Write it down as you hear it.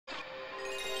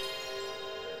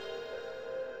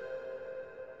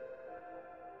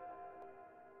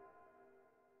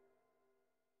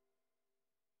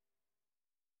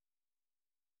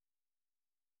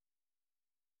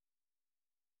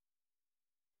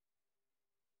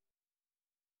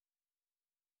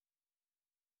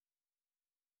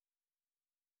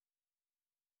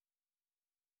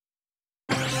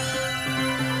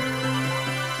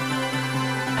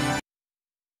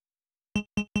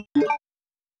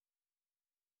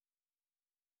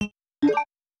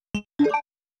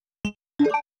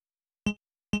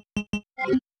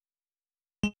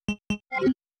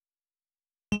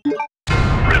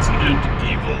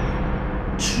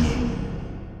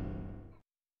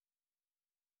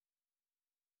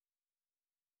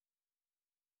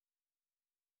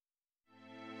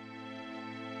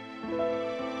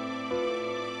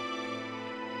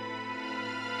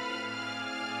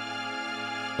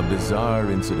bizarre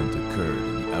incident occurred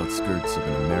in the outskirts of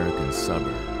an American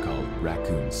suburb called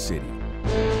Raccoon City.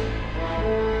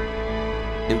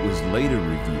 It was later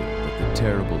revealed that the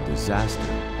terrible disaster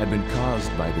had been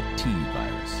caused by the T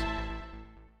virus.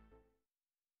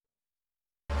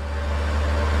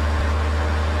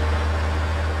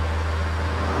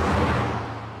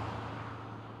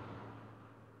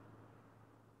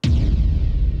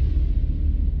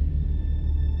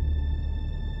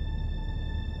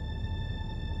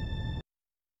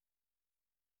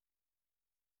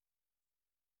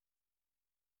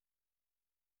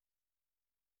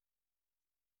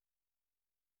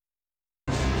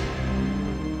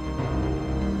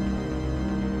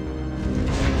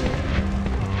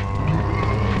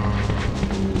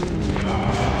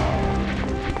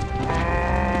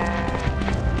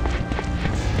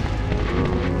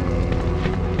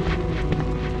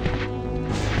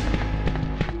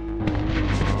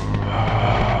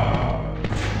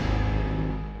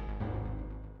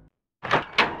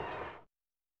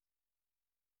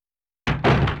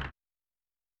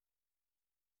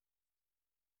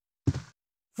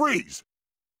 Freeze!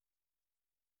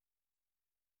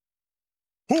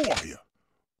 Who are you?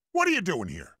 What are you doing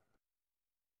here?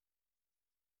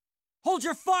 Hold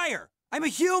your fire! I'm a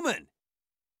human!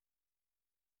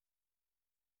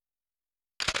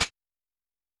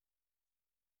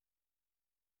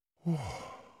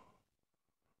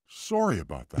 Sorry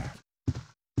about that.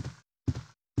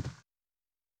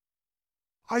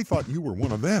 I thought you were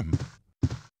one of them.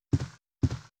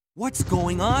 What's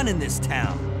going on in this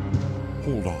town?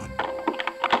 Hold on.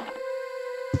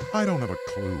 I don't have a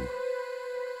clue.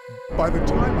 By the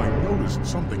time I noticed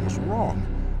something was wrong,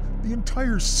 the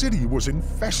entire city was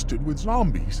infested with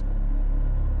zombies.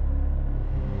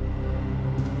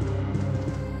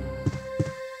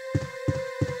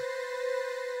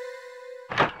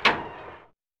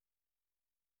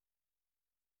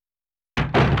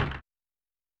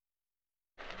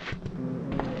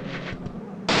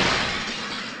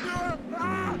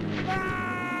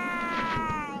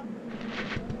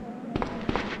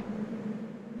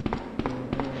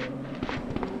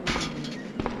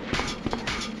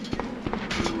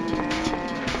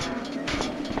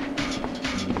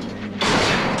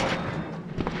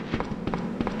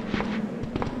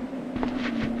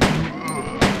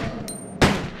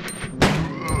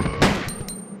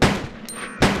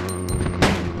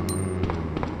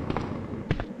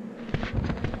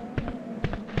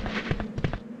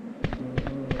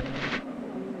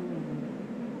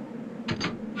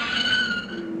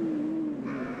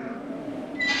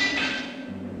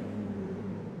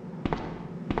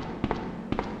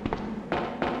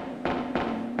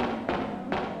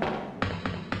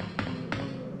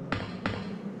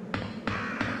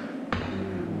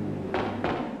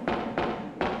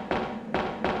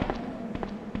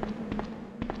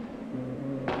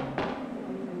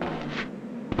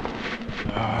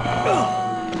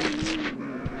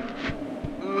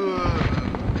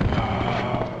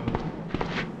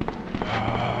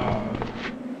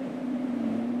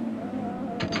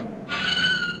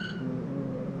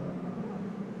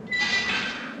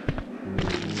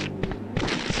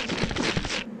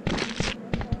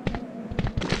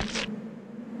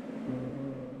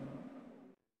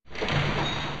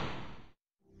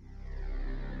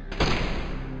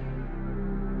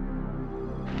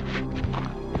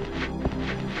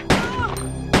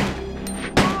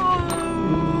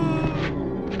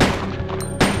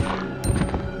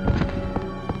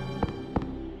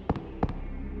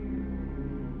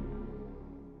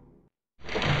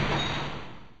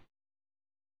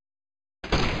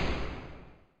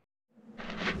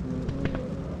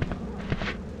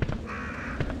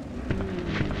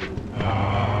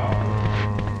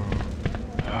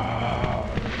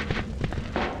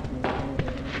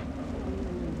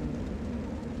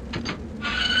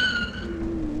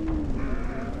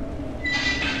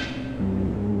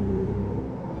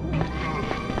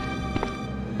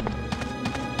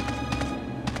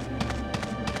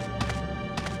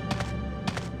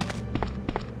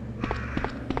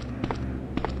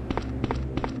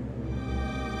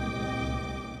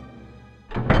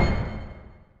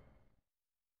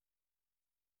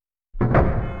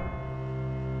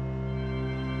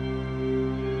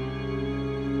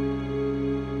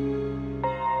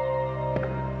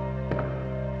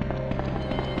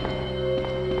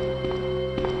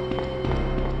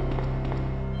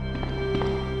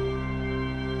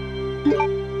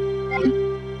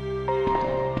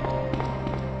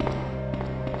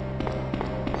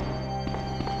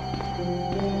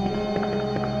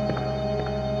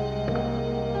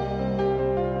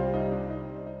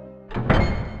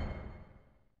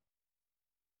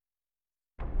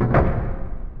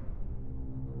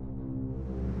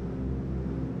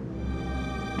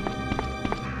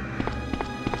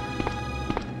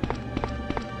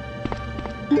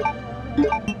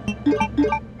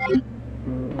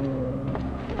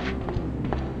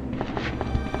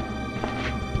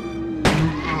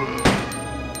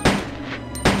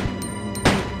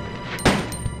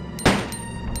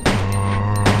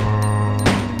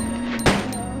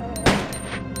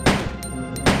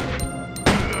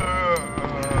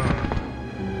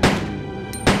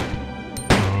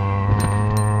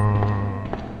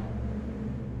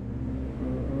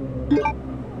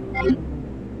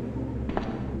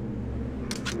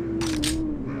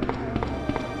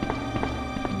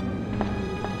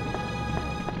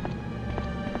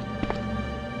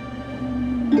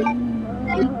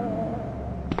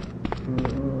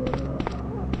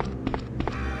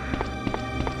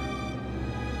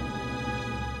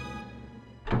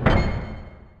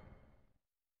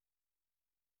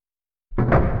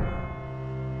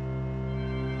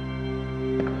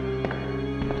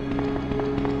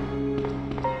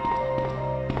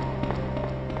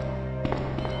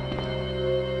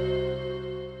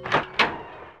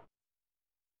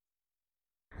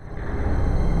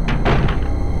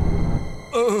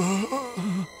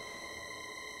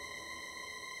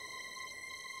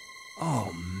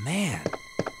 Oh, man.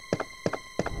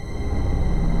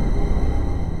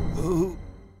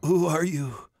 Who are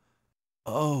you?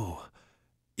 Oh,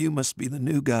 you must be the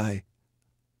new guy.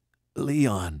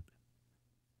 Leon.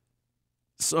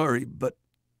 Sorry, but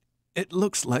it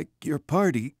looks like your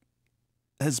party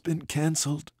has been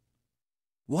canceled.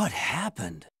 What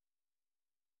happened?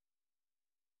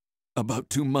 About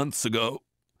 2 months ago,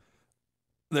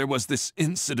 there was this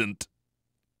incident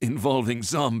involving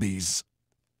zombies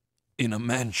in a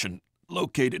mansion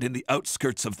located in the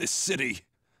outskirts of this city.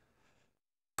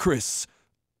 Chris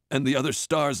and the other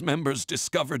STARS members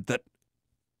discovered that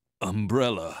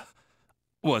Umbrella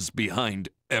was behind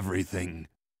everything.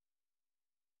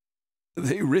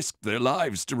 They risked their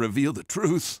lives to reveal the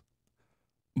truth,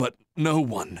 but no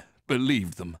one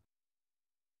believed them.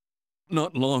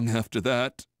 Not long after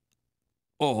that,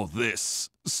 all this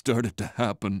started to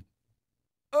happen.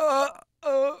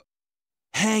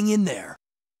 Hang in there.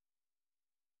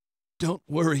 Don't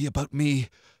worry about me.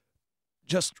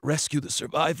 Just rescue the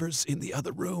survivors in the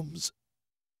other rooms.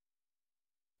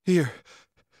 Here,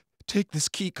 take this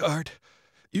key card.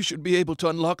 You should be able to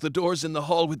unlock the doors in the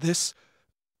hall with this.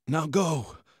 Now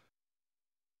go.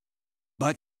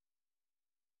 But...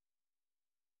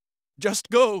 just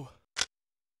go.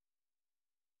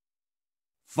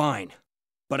 Fine.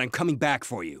 But I'm coming back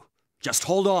for you. Just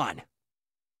hold on.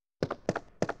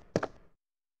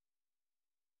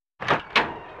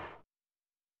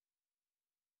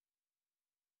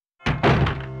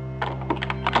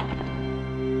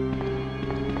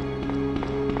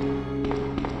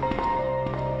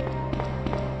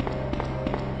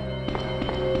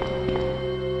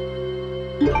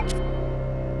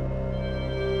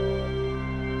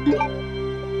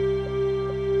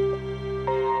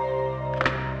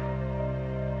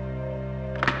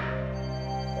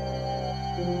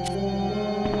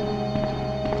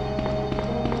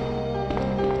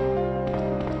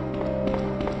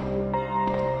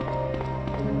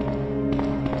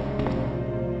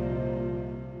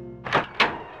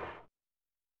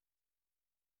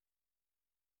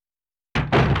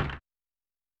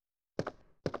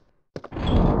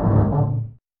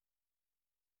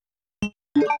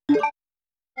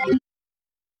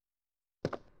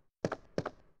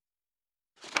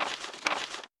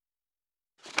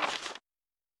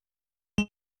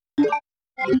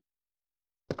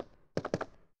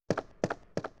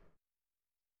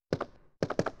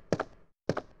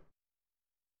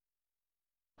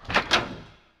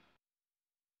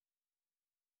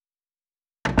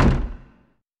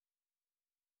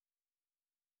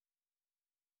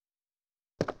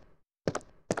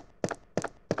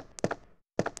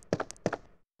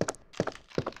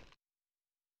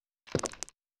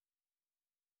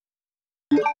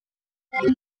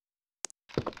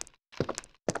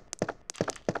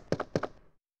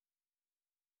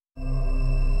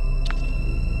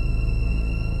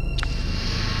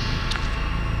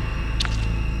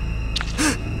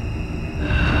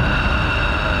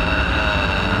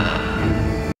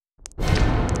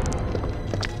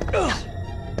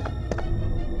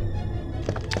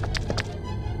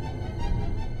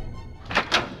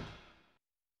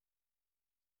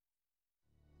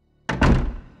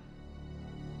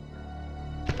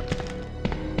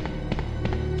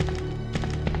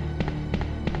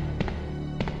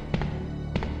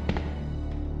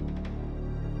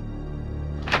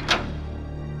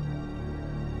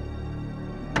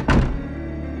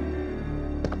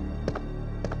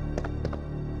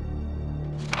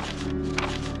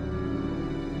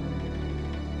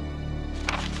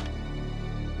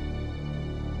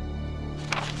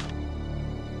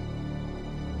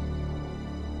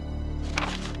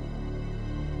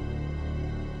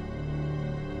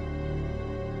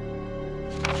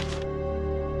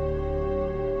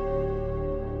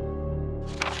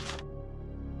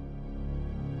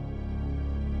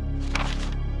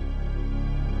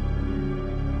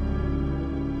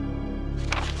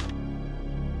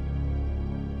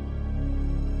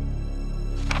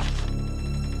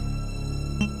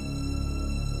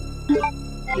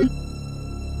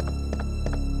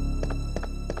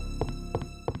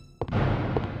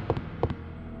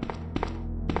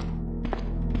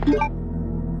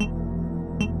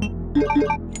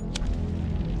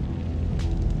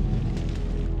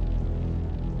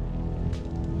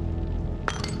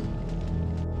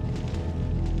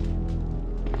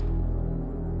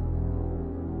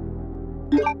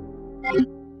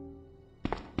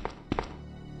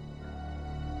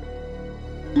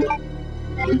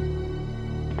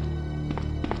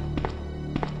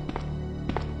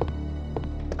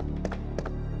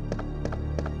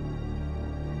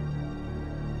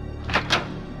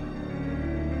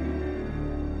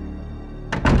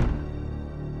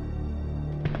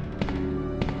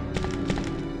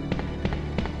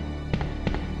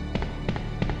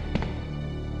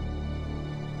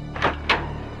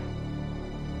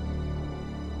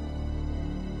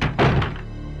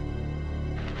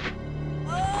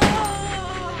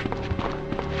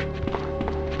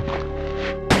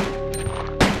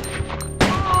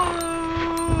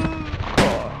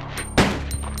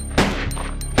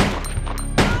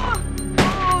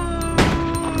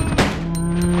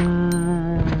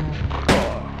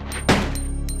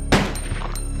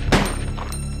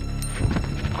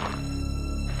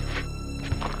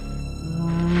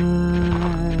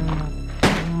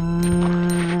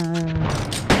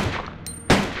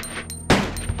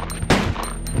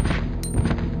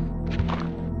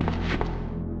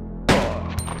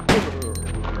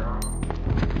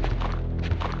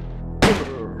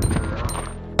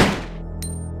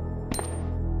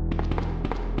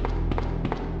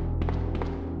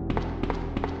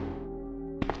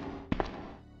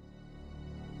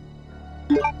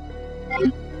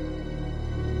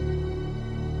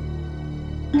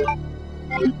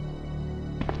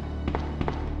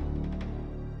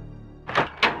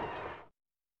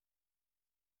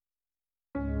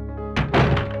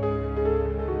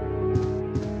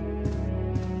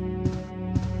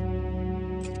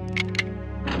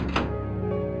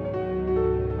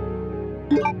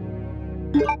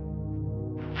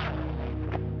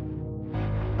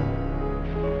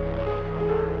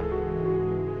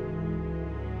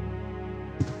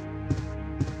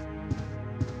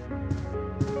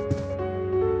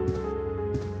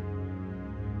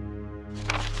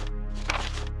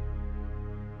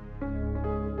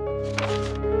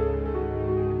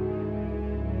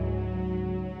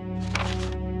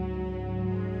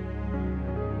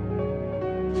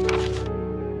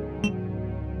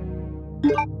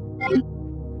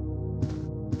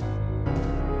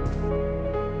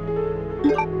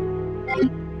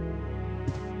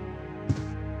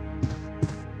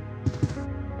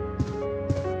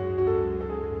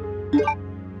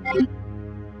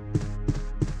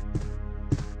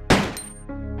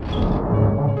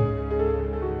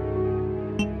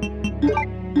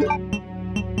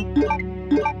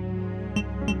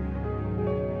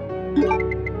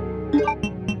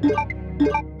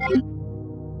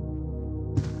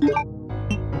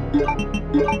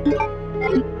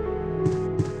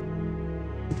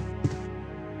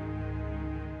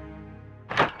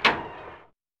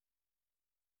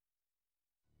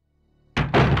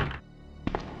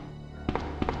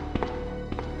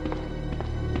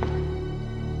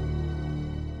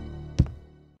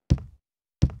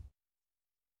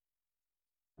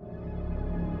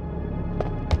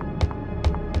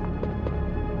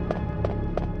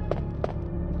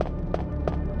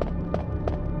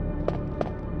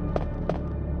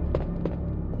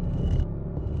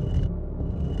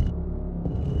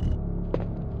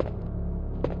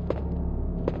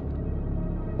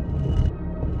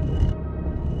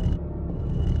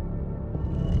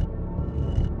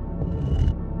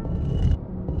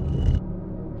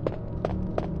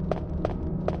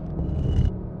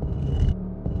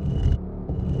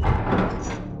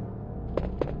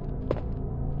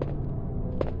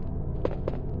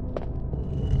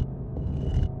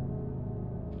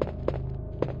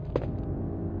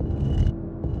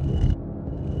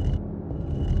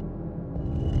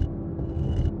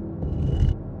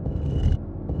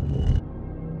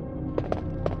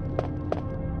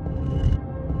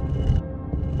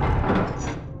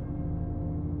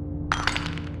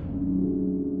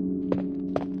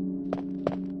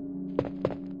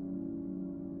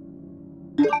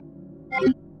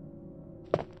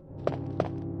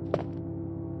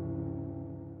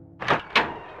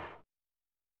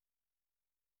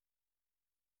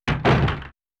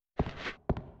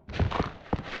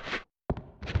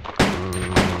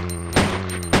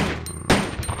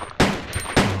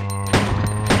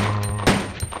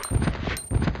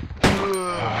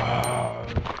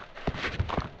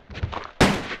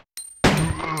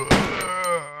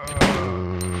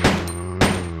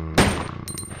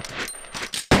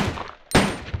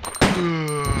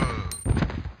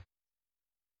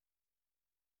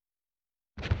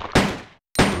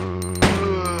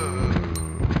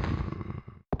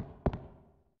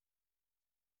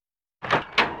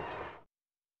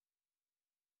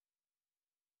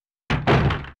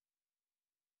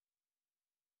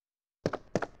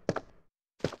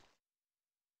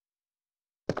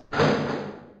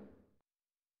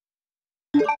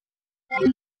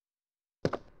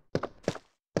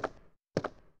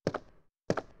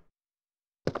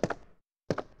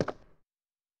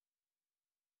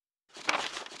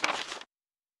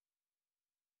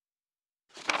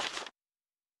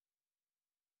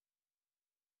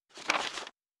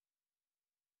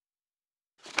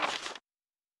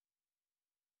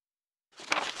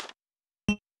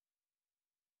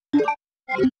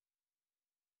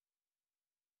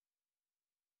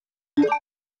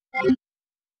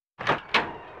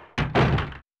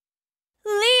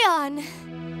 Leon!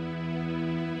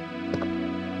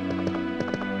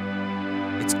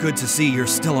 It's good to see you're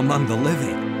still among the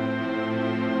living.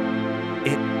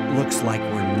 It looks like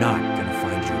we're not gonna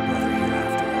find your brother here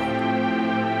after all.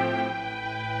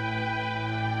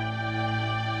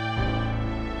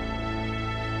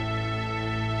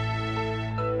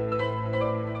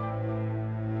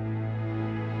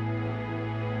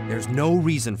 There's no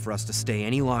reason for us to stay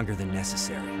any longer than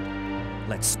necessary.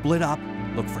 Let's split up,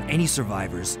 look for any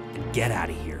survivors, and get out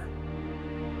of here.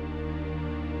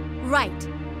 Right.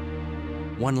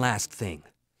 One last thing.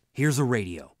 Here's a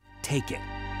radio. Take it.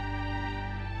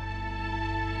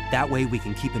 That way we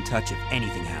can keep in touch if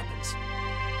anything happens.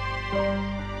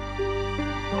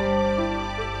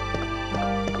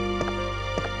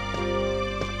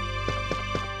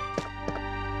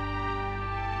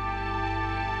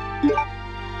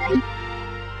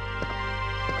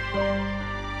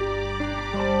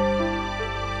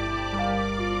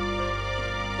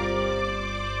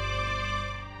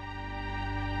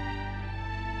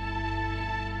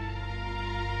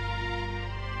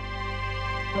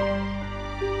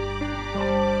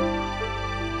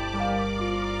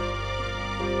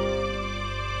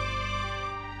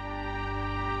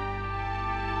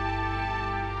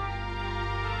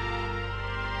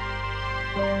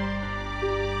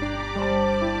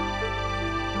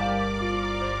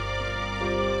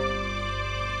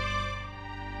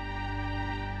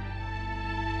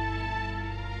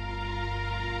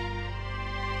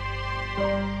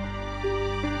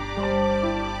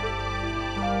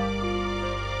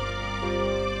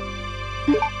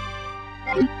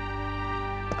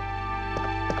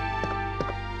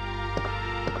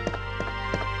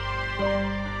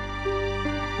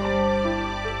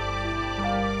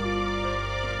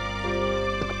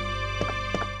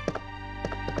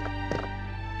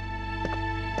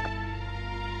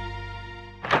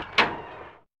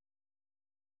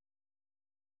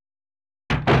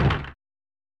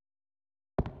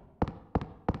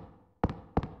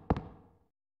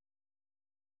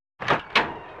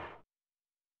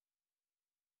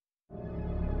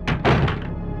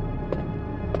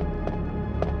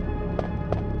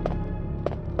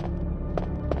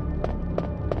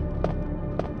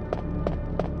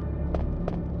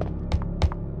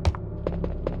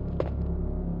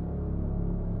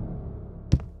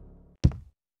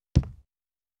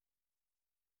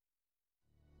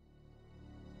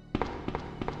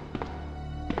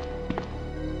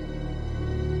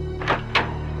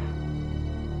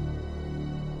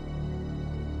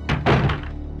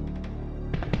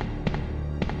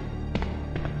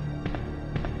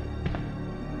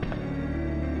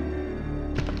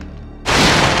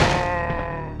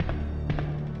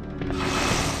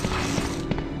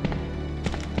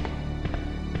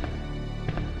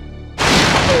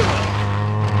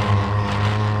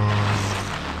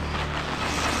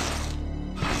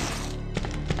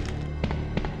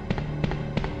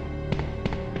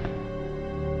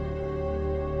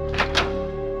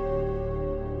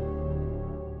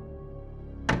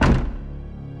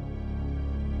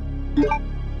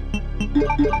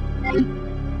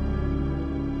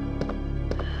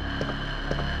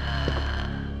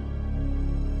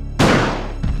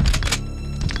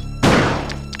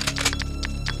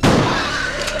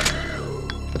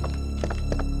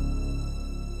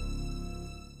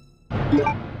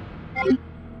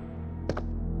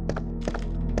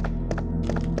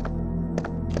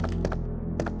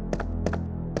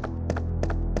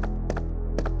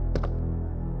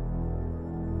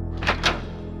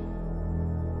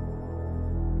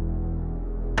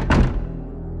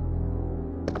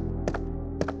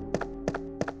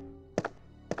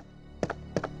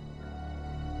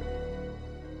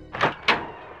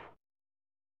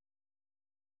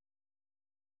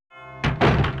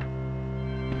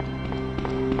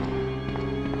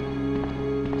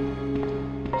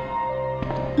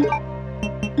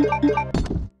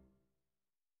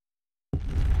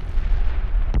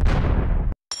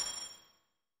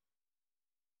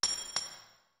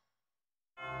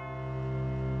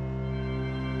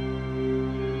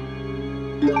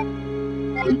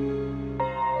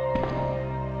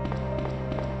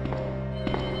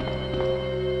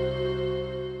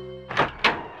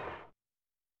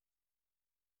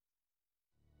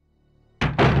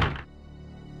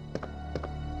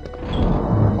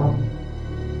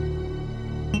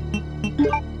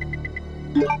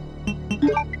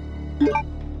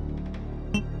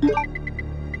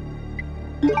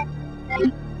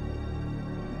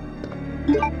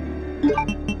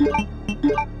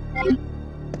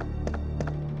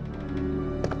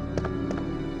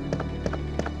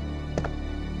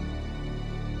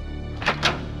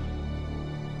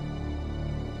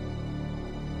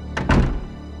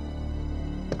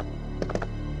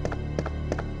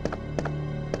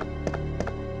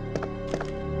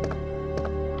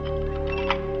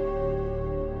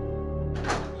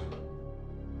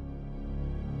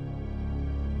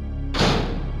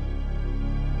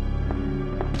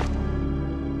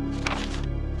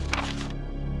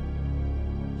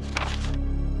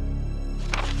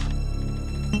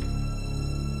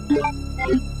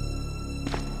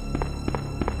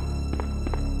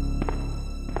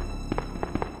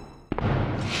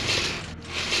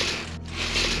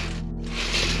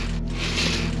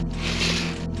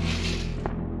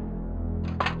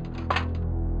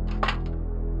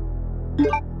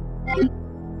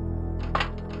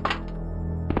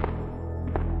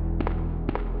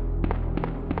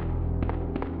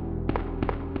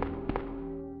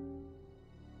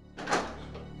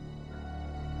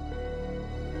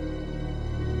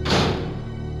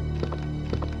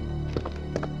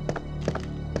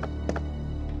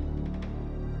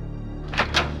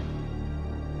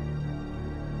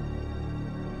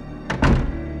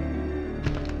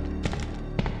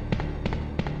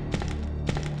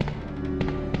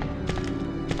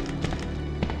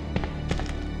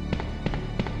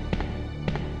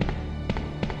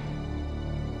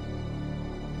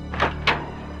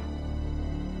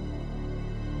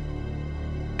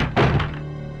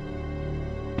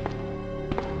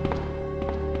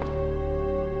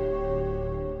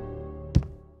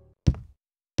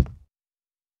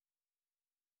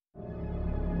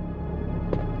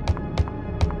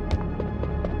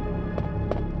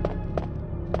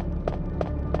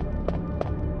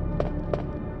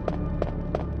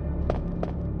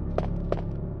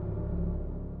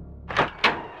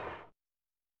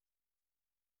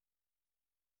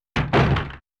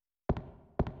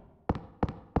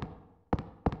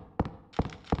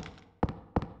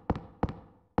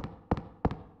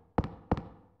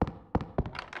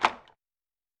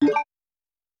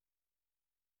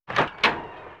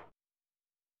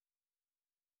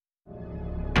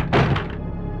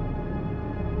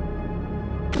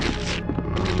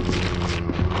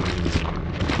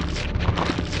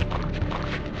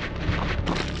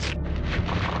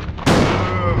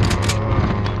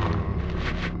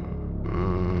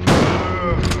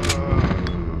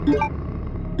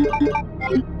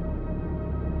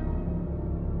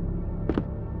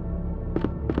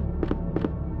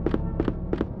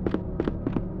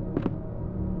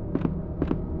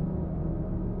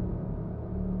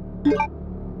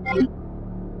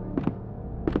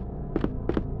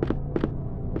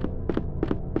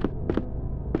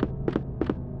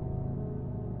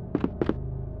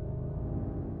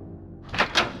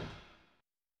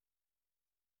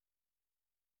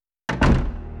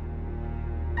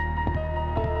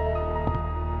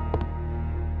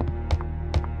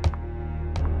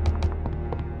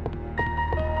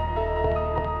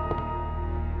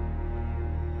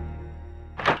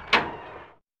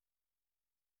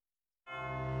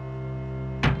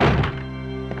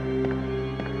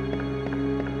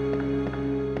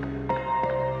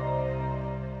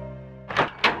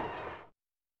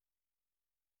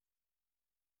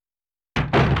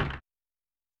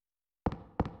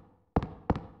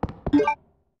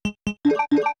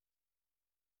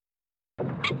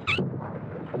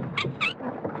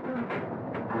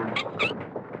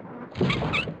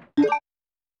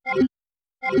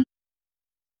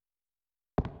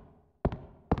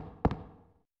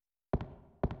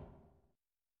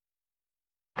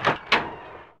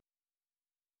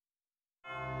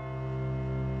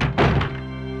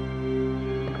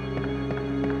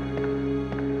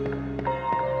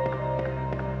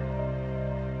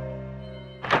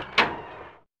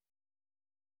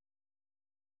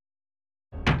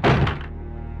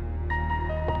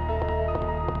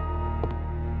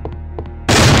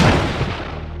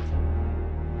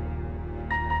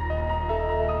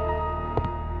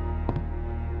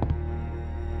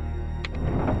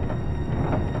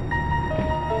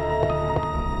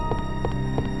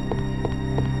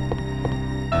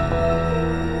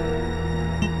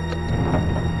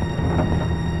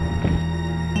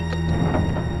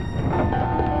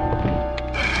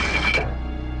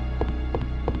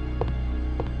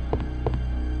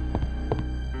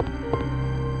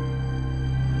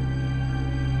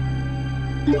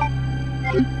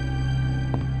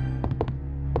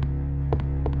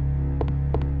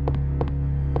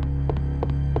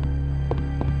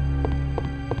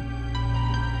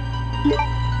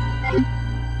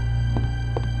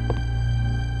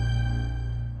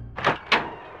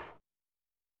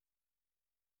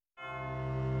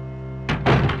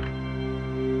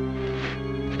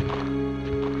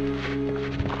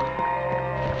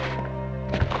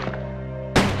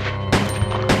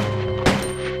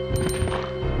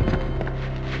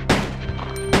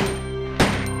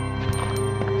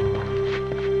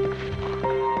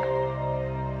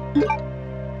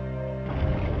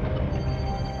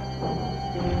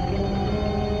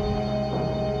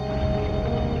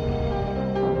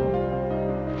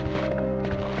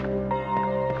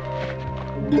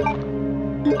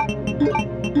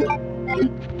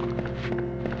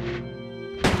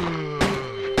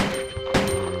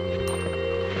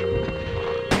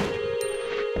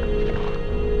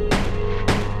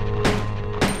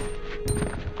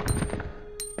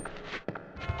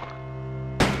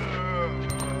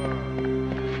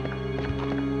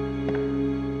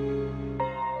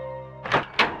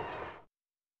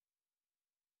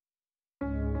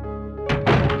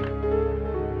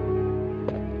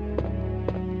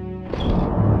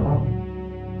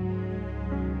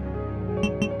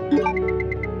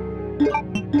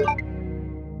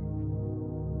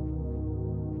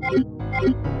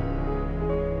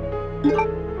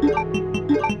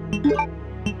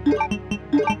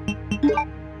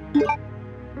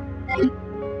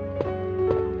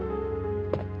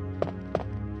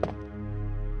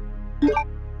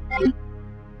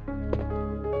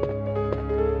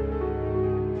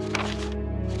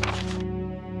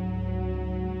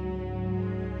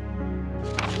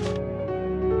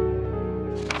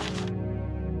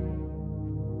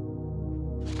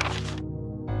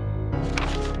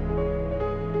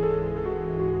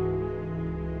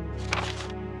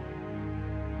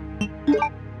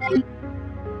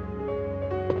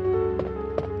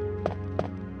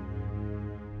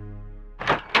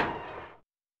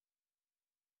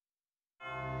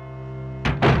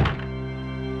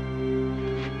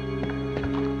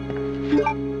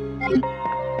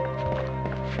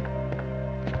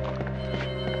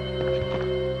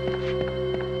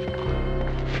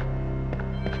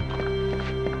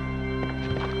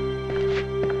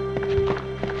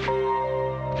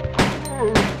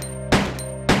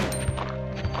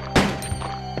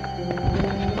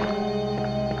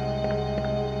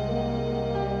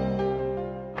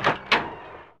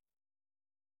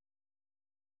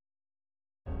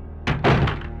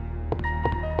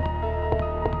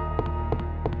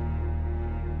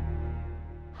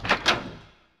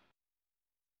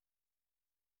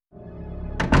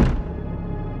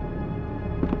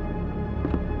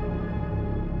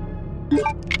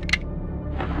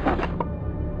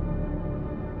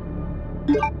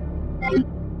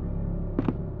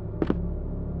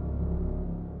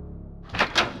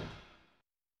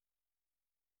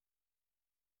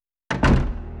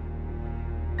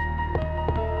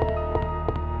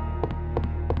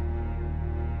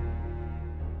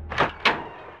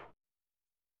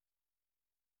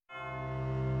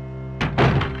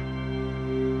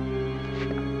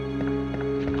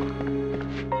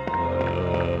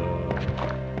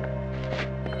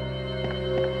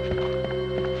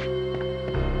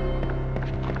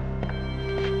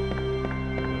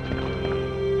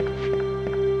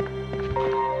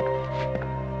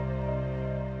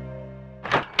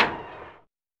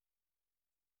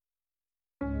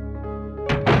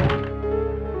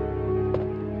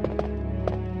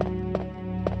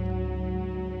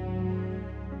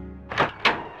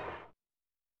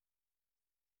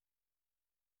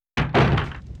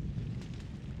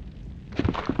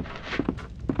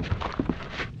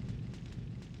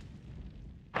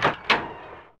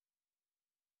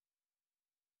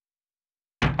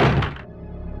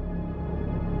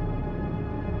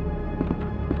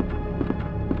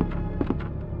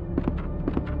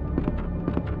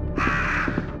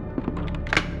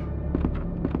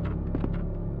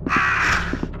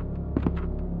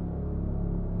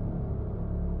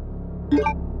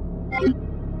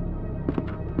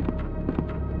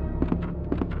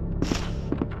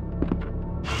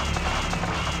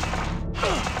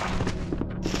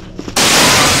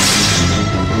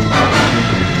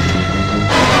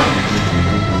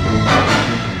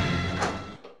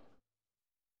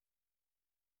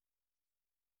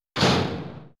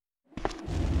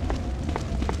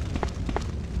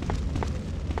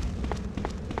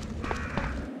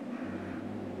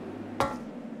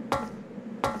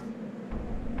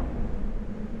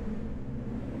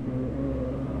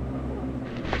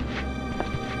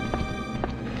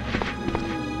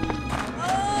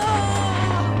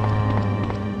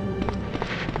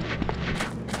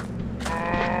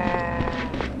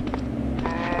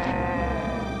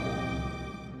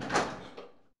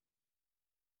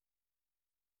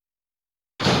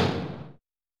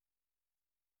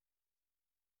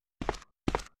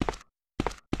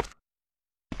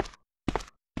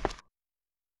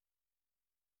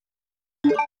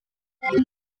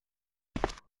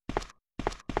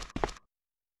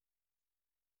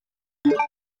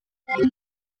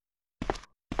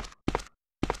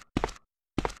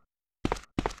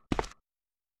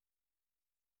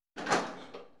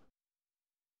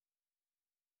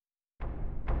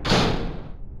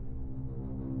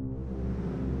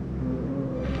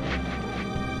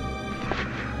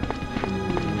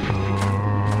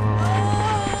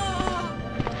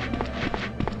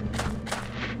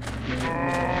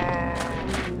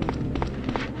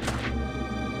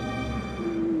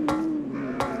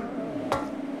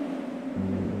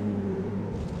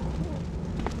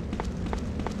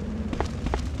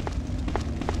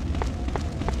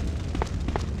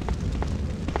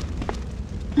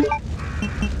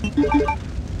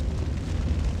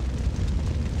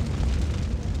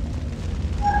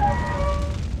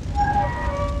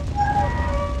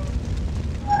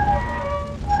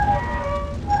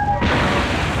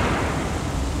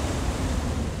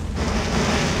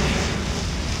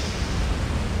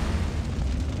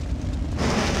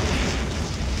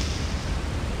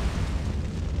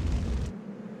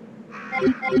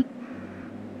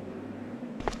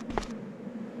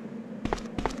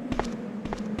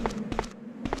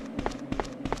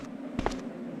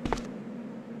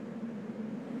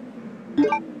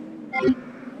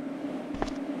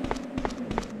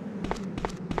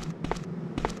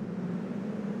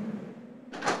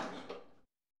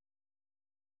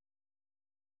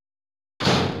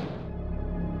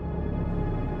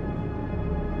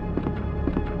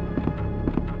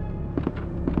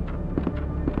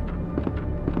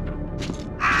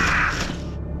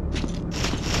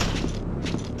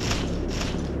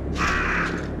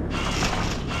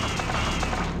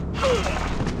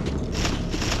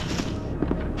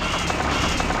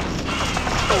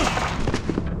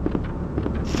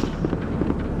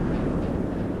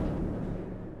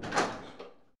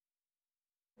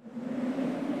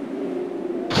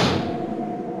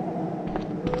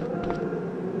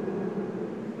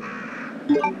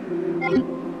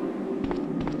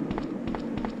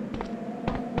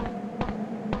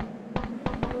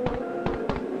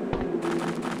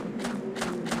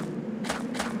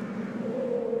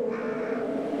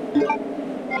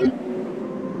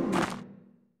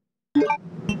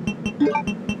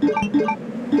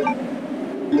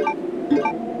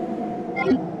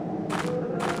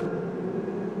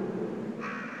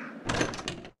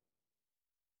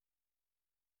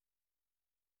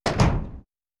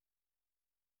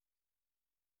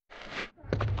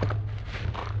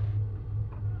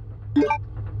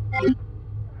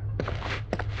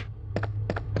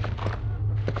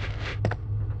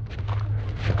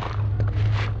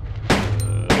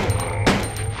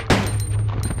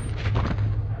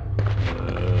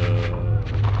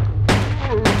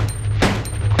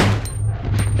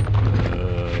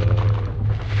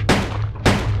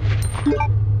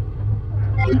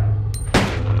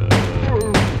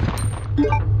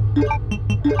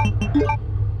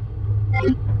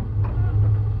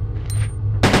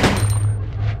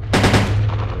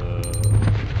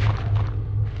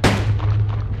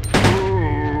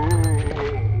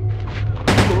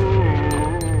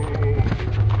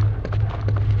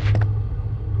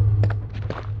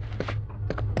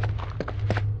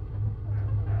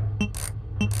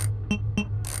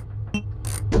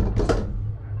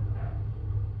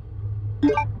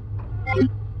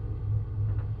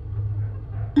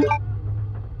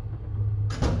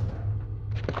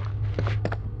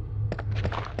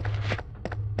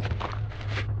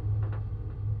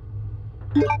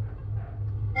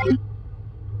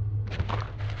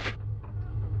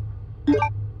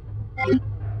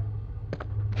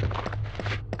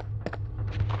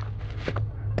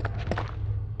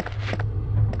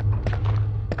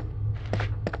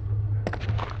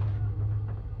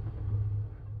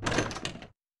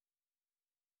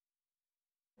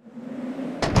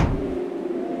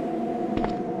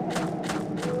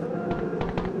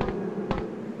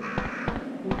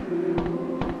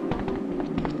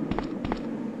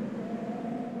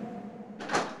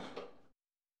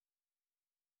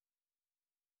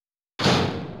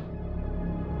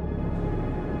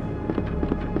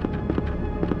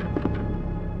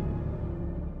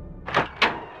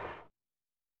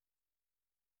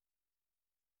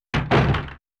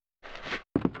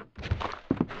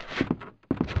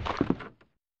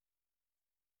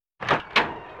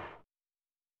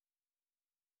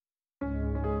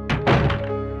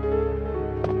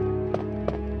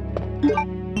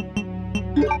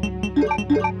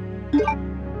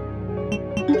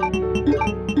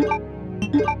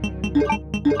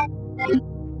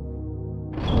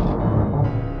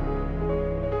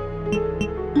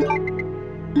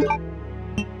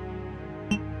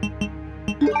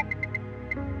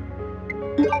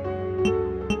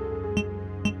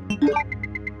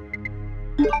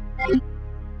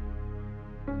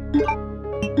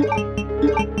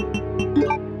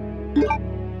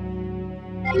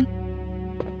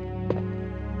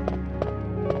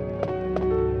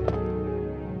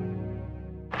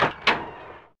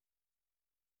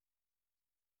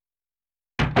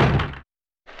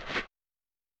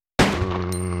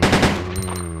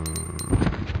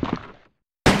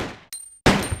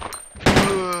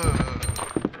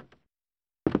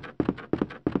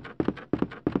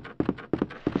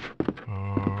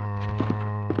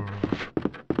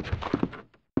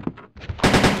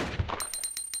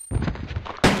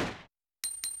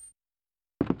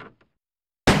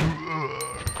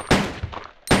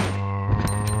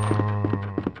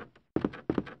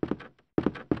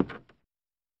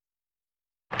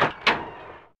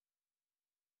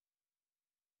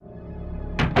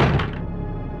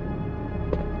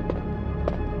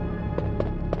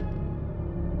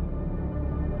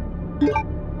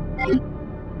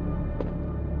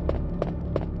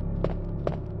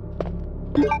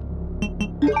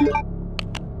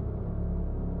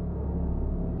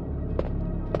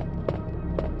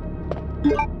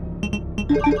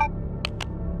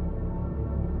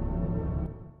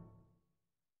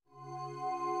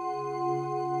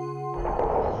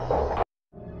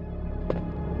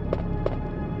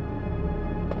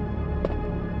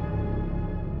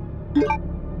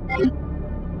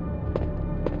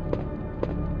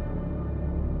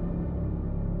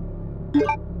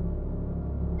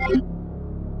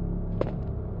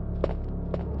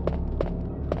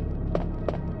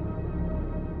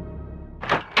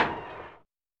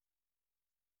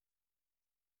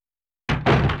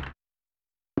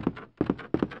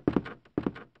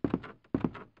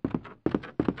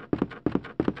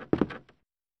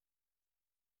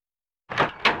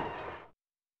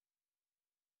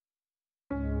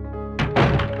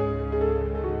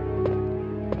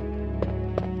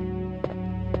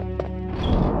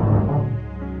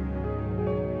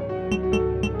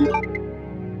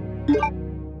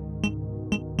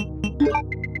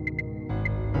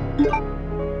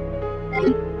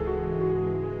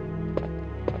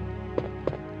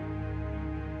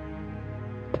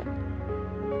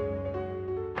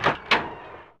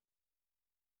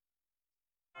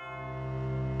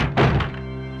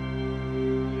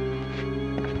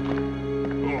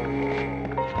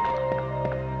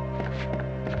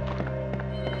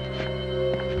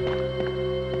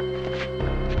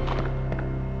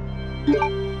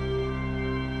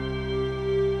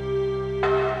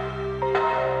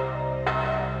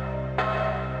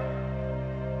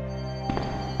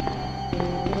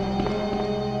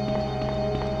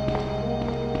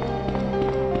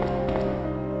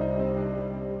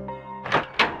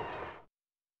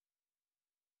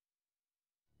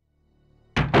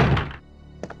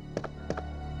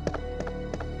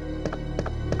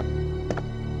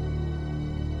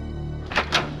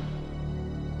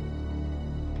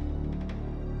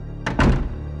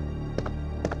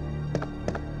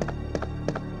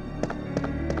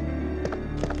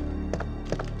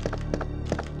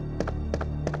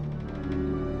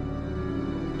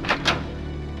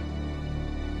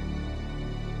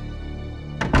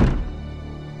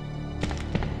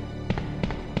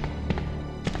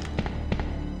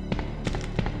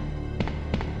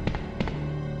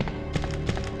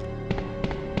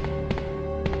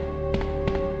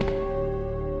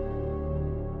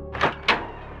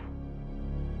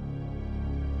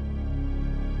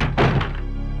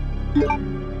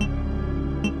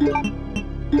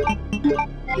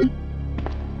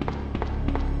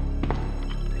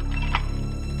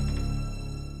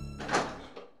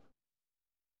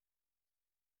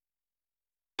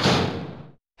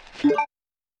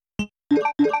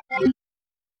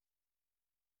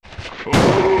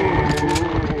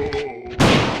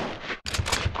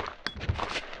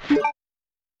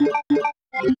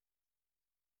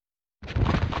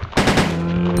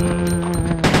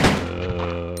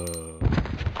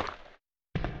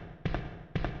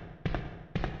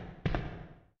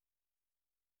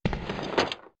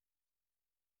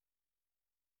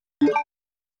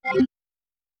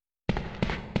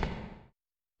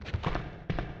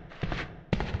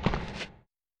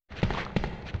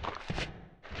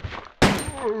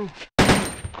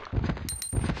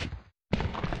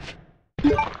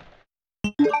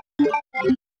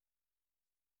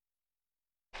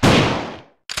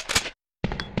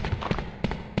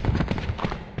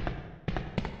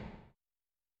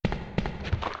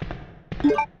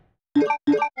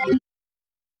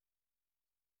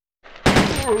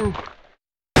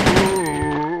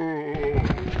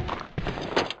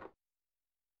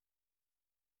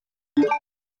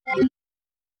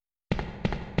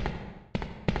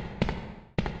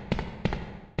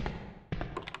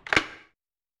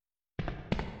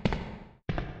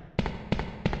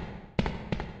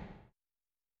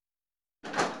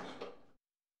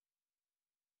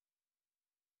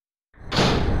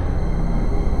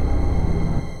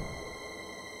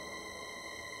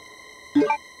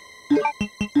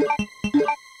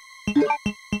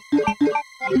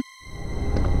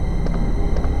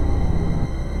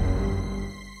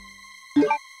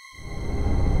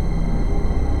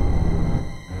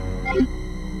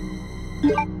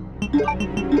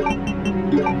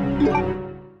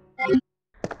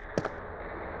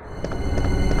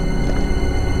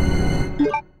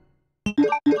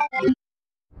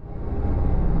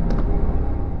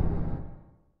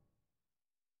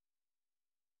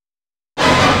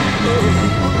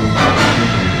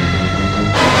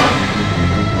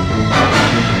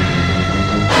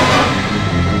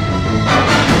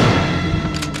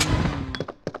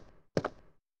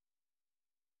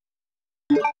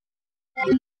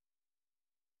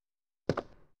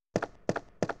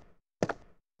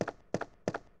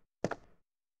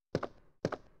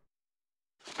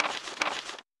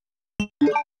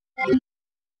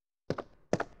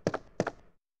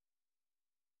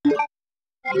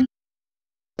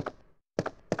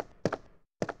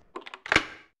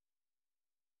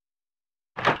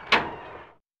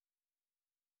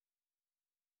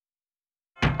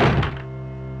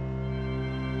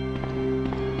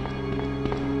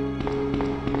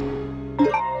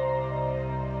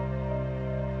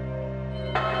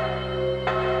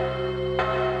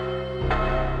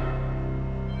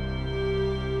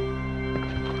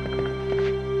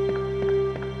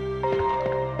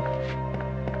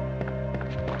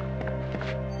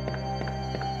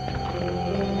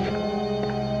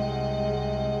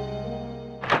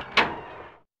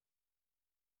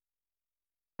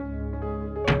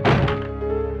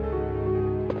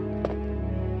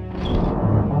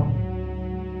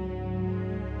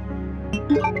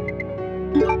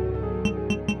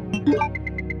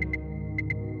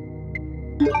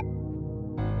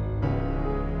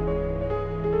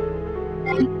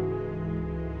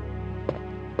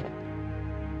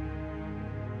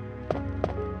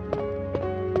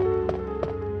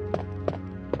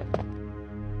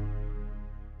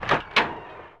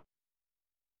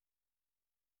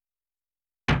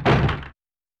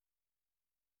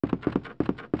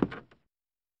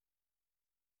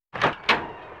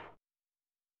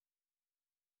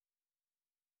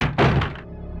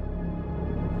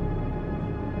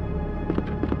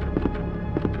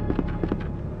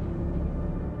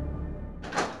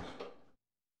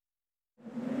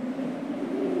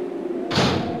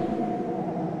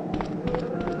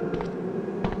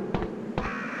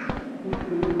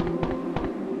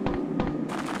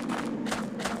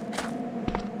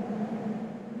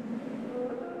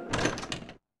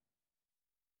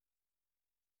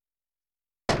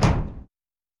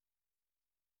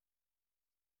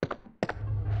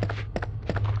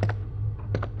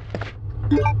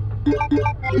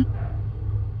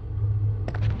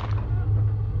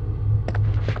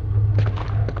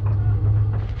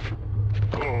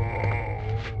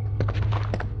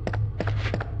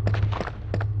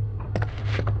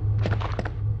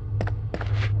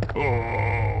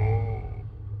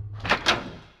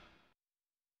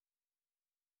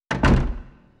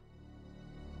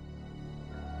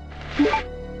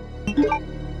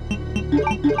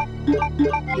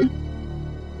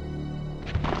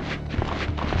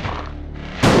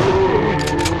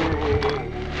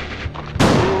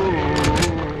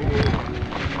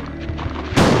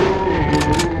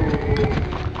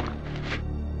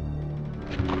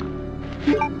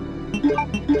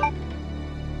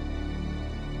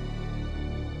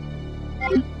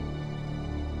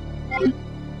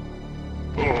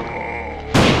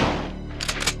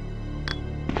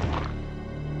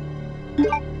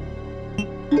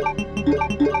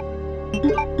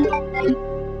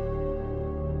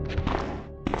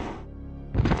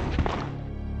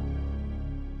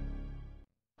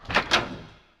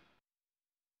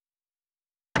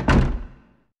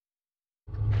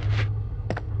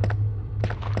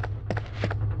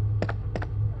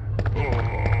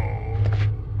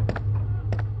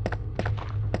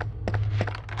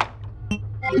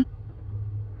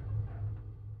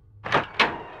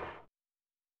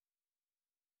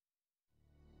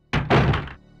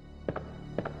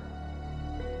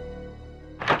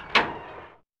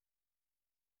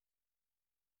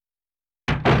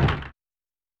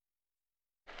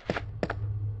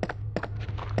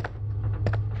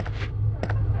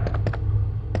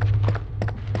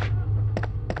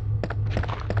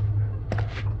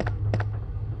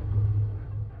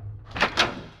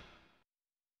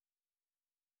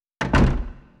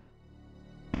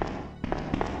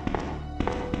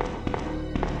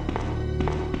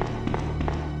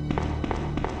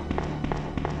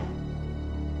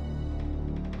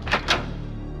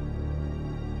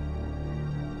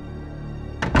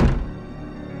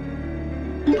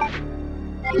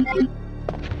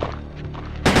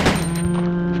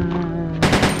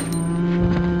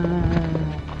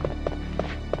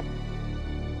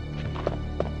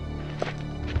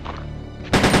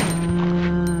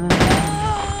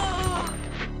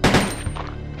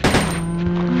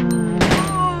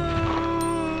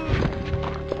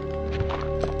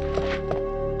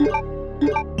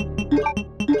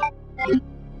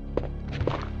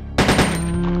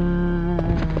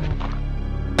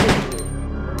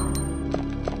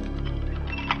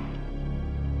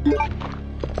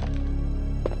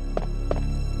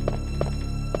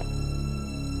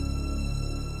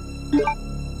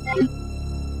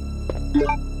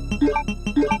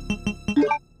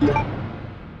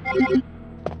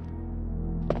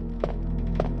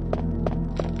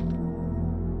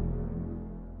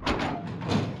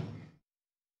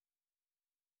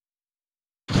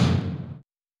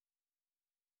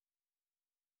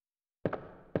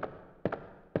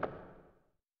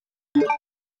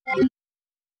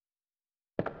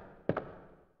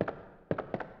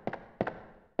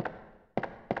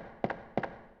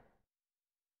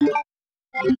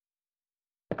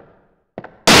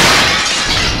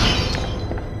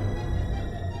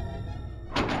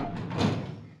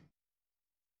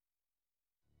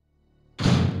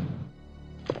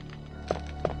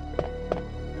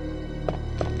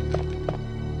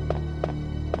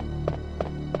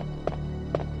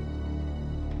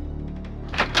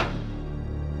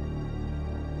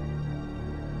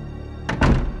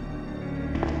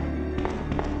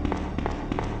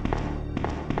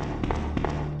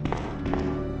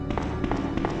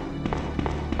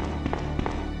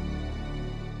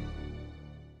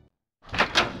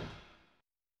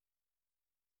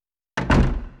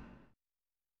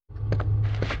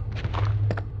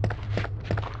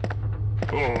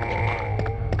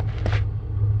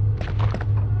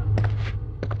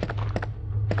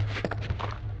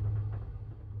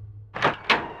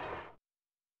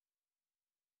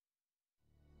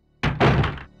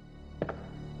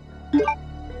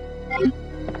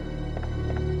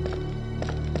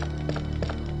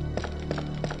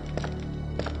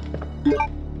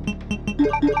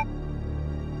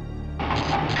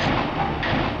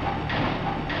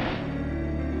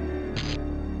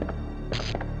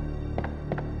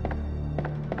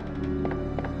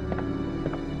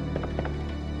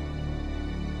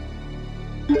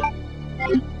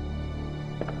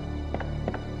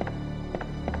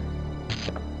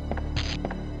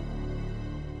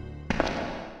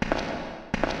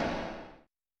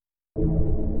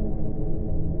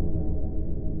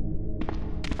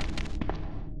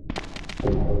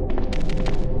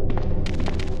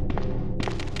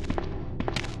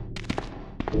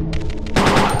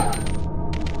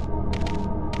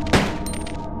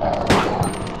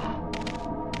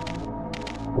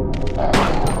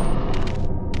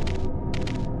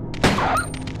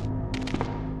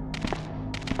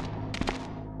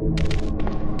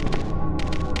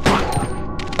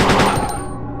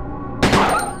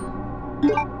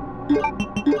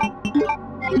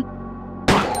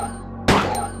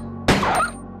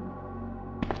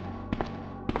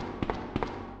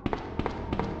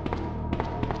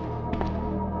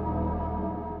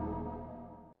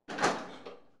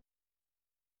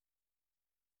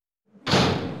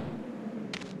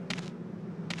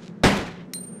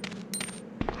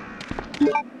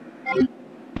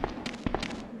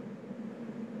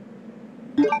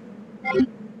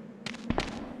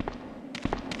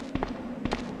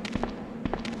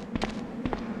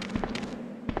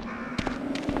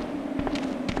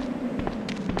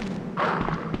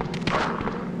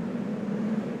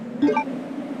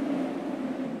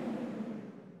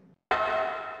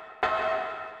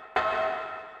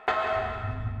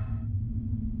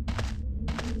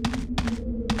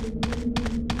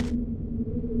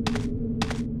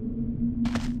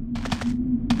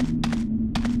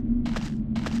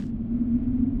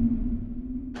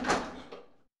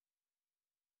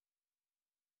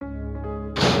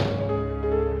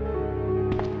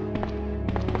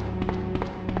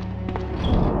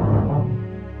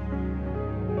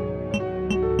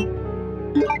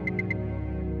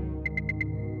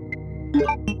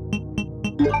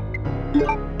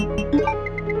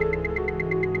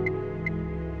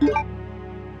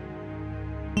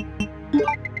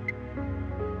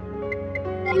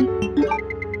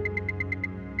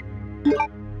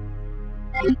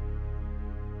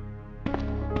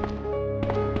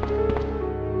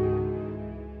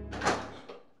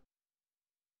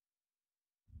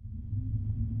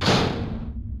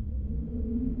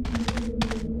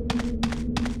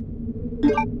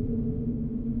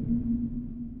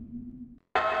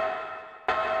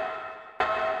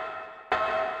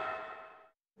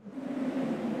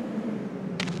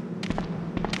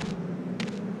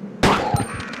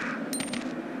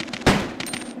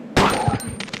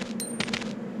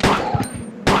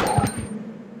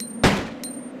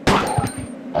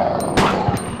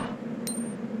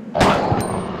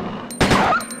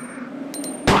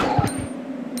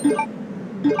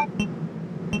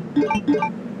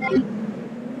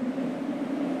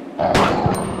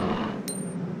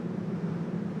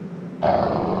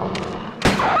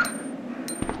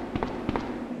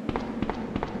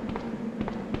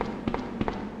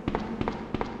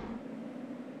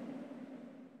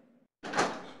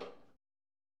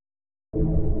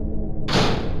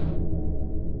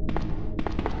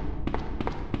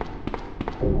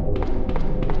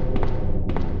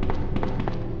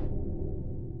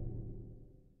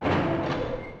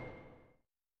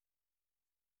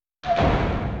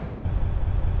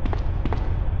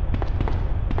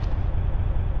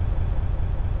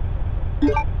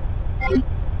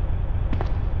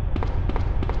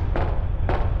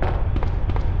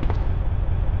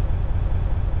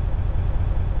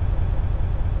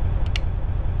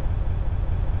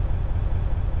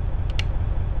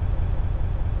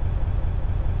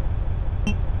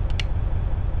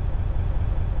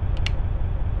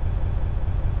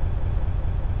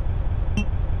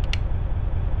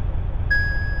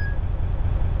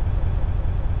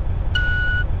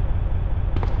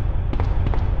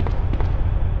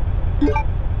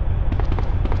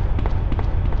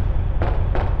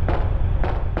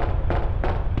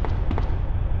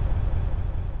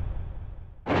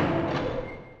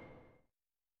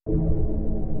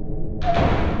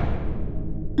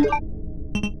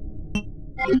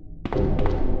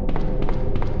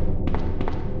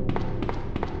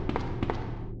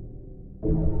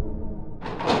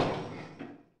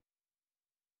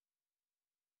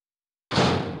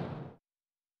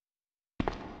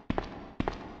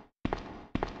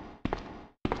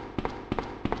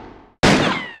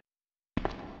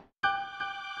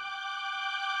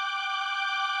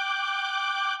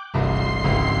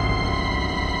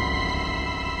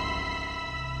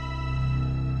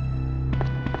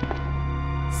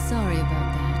 Sorry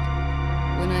about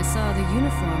that. When I saw the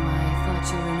uniform, I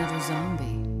thought you were another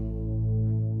zombie.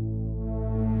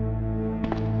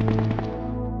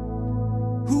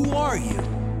 Who are you?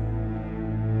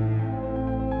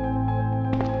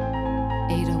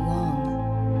 Ada Wong.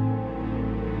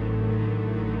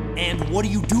 And what are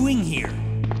you doing here?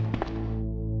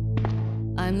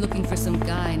 I'm looking for some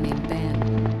guy named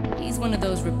Ben. He's one of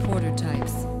those reporter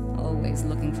types, always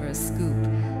looking for a scoop.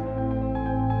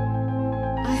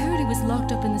 I heard he was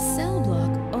locked up in the cell block,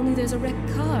 only there's a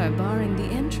wrecked car barring the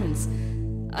entrance.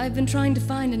 I've been trying to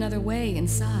find another way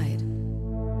inside.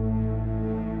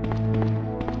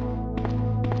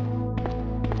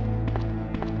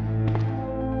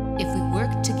 If we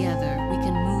work together, we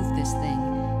can move this thing.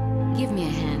 Give me a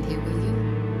hand here, will you?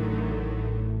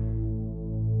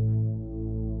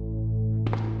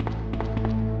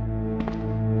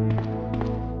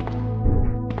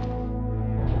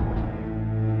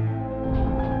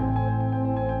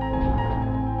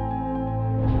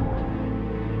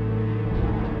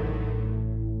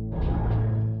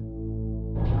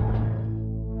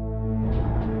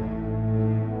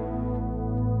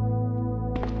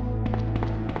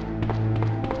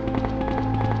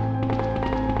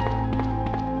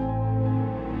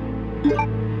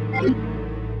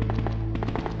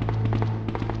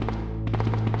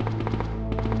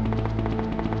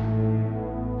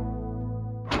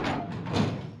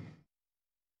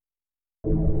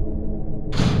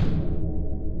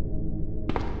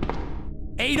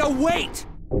 Ada, wait!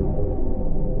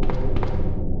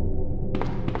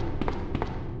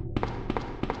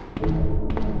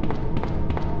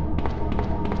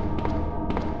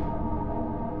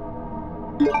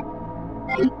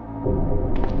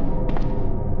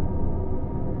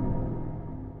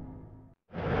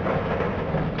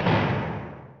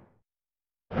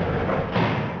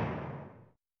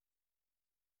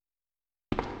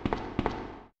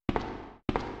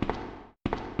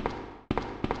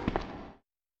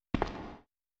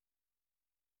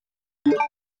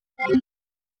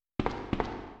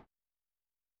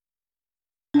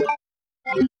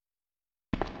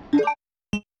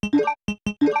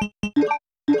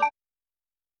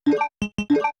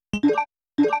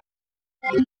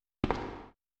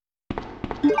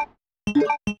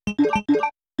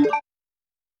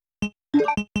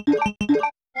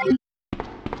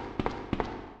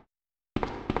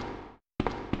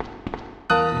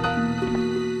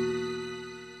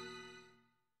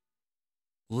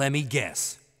 Let me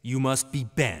guess. You must be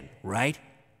Ben, right?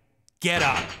 Get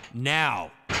up,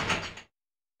 now!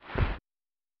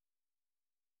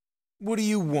 What do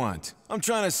you want? I'm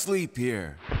trying to sleep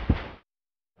here.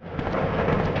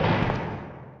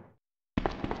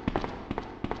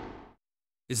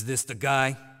 Is this the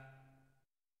guy?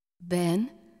 Ben,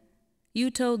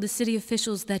 you told the city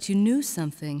officials that you knew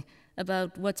something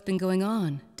about what's been going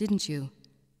on, didn't you?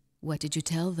 What did you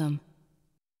tell them?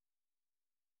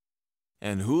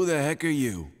 And who the heck are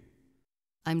you?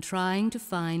 I'm trying to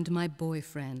find my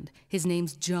boyfriend. His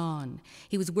name's John.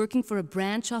 He was working for a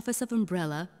branch office of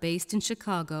Umbrella based in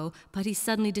Chicago, but he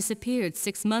suddenly disappeared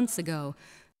 6 months ago.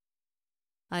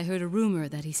 I heard a rumor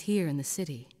that he's here in the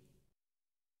city.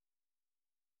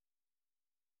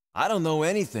 I don't know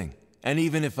anything. And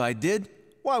even if I did,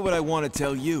 why would I want to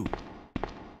tell you?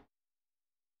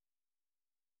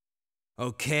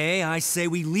 Okay, I say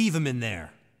we leave him in there.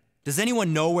 Does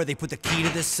anyone know where they put the key to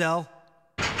this cell?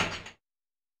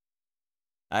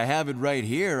 I have it right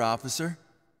here, officer.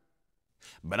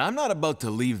 But I'm not about to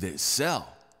leave this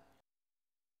cell.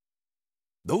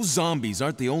 Those zombies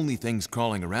aren't the only things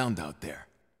crawling around out there.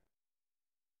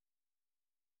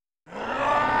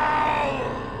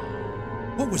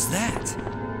 What was that?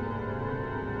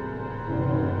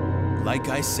 Like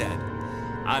I said,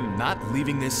 I'm not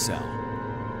leaving this cell.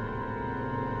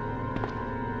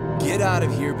 Get out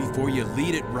of here before you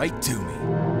lead it right to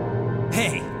me.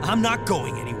 Hey, I'm not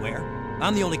going anywhere.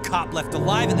 I'm the only cop left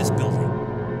alive in this building.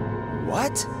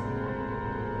 What?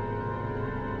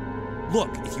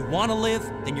 Look, if you want to live,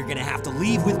 then you're gonna have to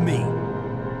leave with me.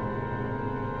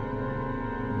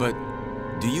 But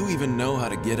do you even know how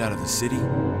to get out of the city?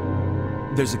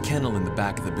 There's a kennel in the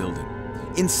back of the building.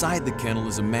 Inside the kennel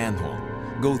is a manhole.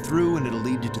 Go through and it'll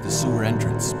lead you to the sewer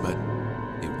entrance, but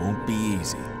it won't be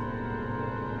easy.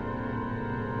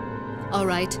 All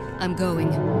right, I'm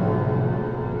going.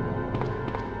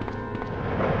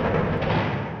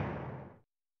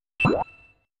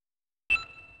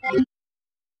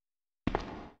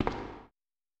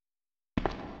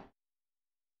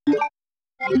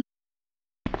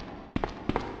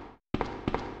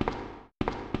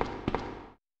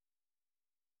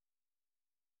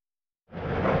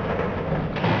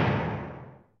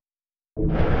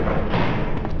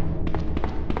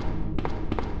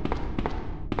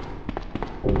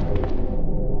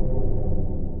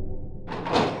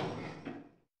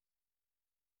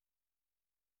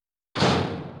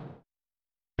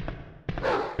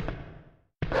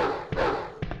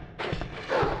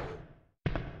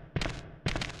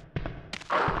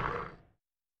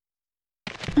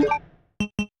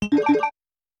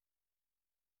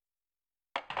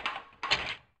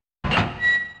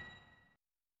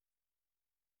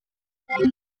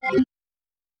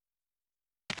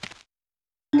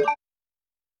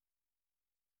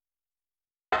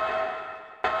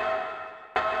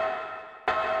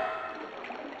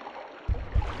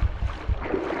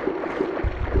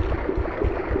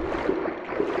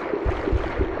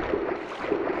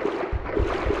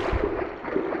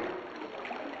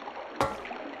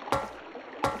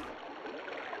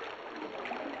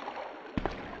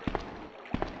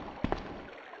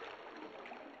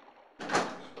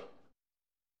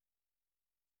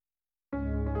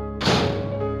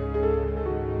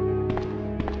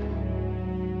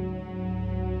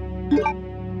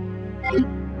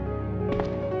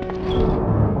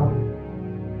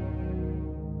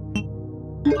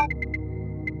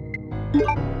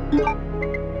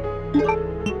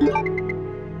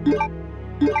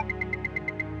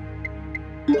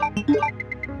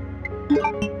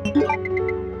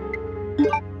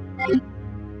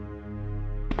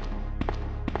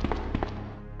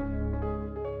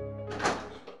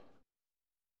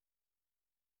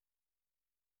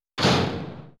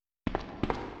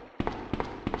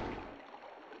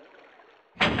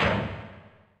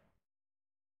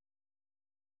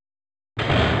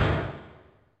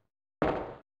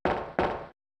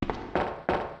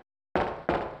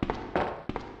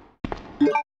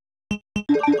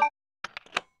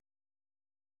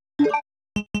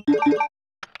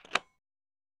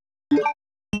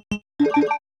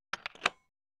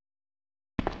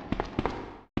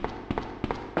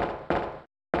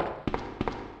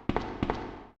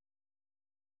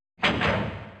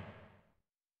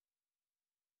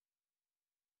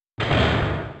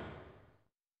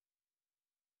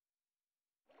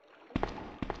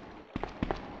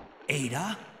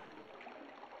 Ada?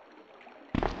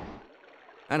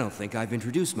 I don't think I've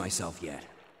introduced myself yet.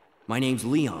 My name's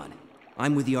Leon.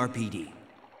 I'm with the RPD.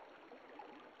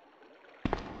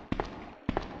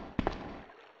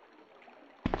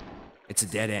 It's a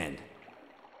dead end.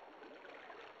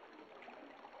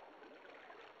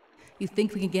 You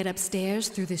think we can get upstairs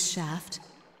through this shaft?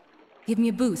 Give me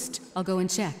a boost. I'll go and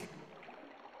check.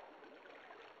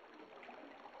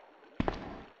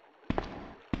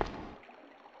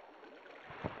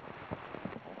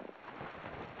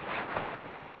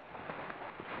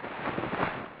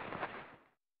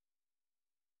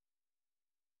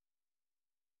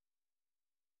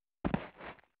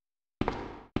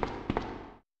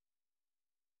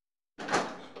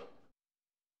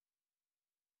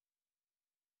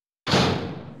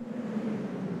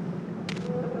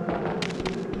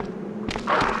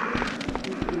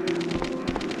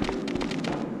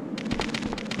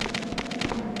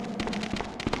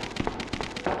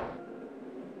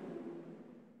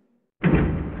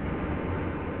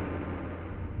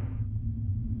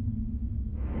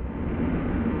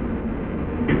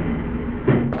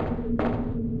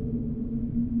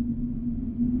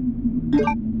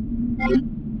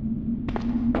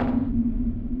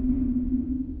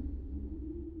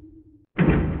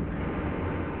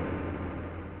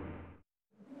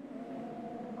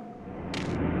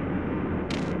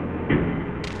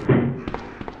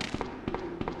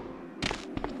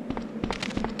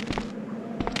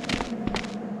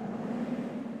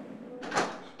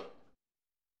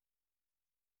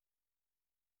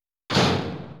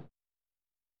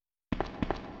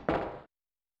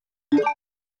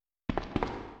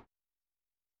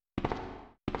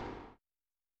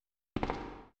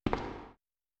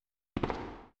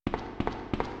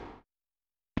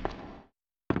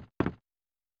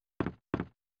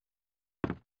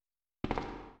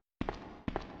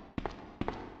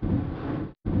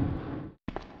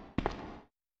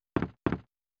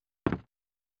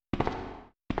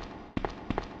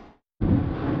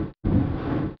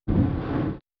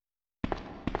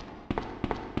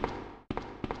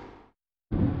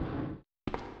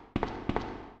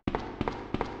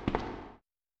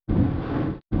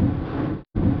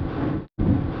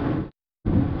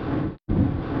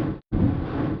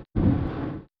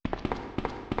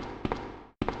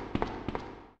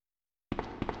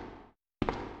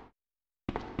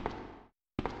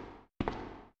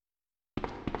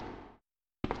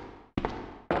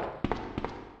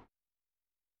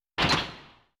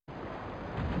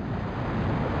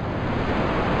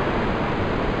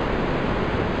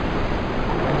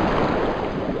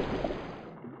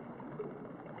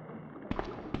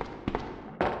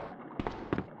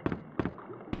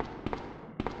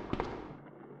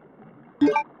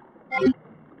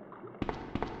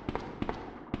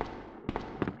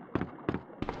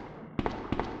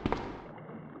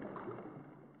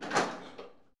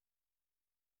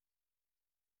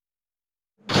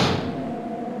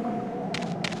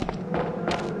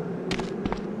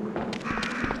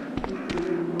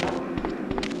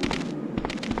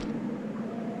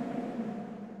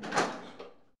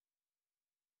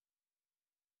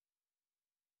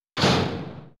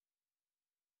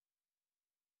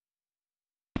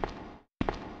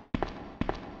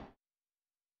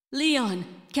 Leon,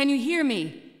 can you hear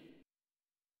me?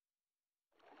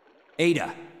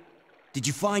 Ada, did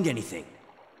you find anything?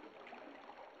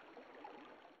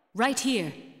 Right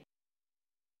here.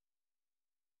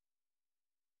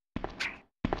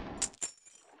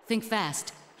 Think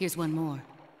fast. Here's one more.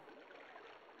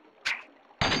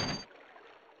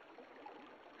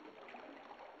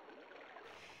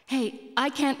 Hey, I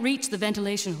can't reach the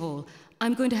ventilation hole.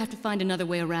 I'm going to have to find another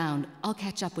way around. I'll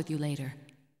catch up with you later.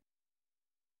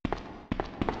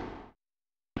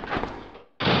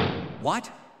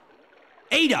 What?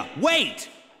 Ada, wait!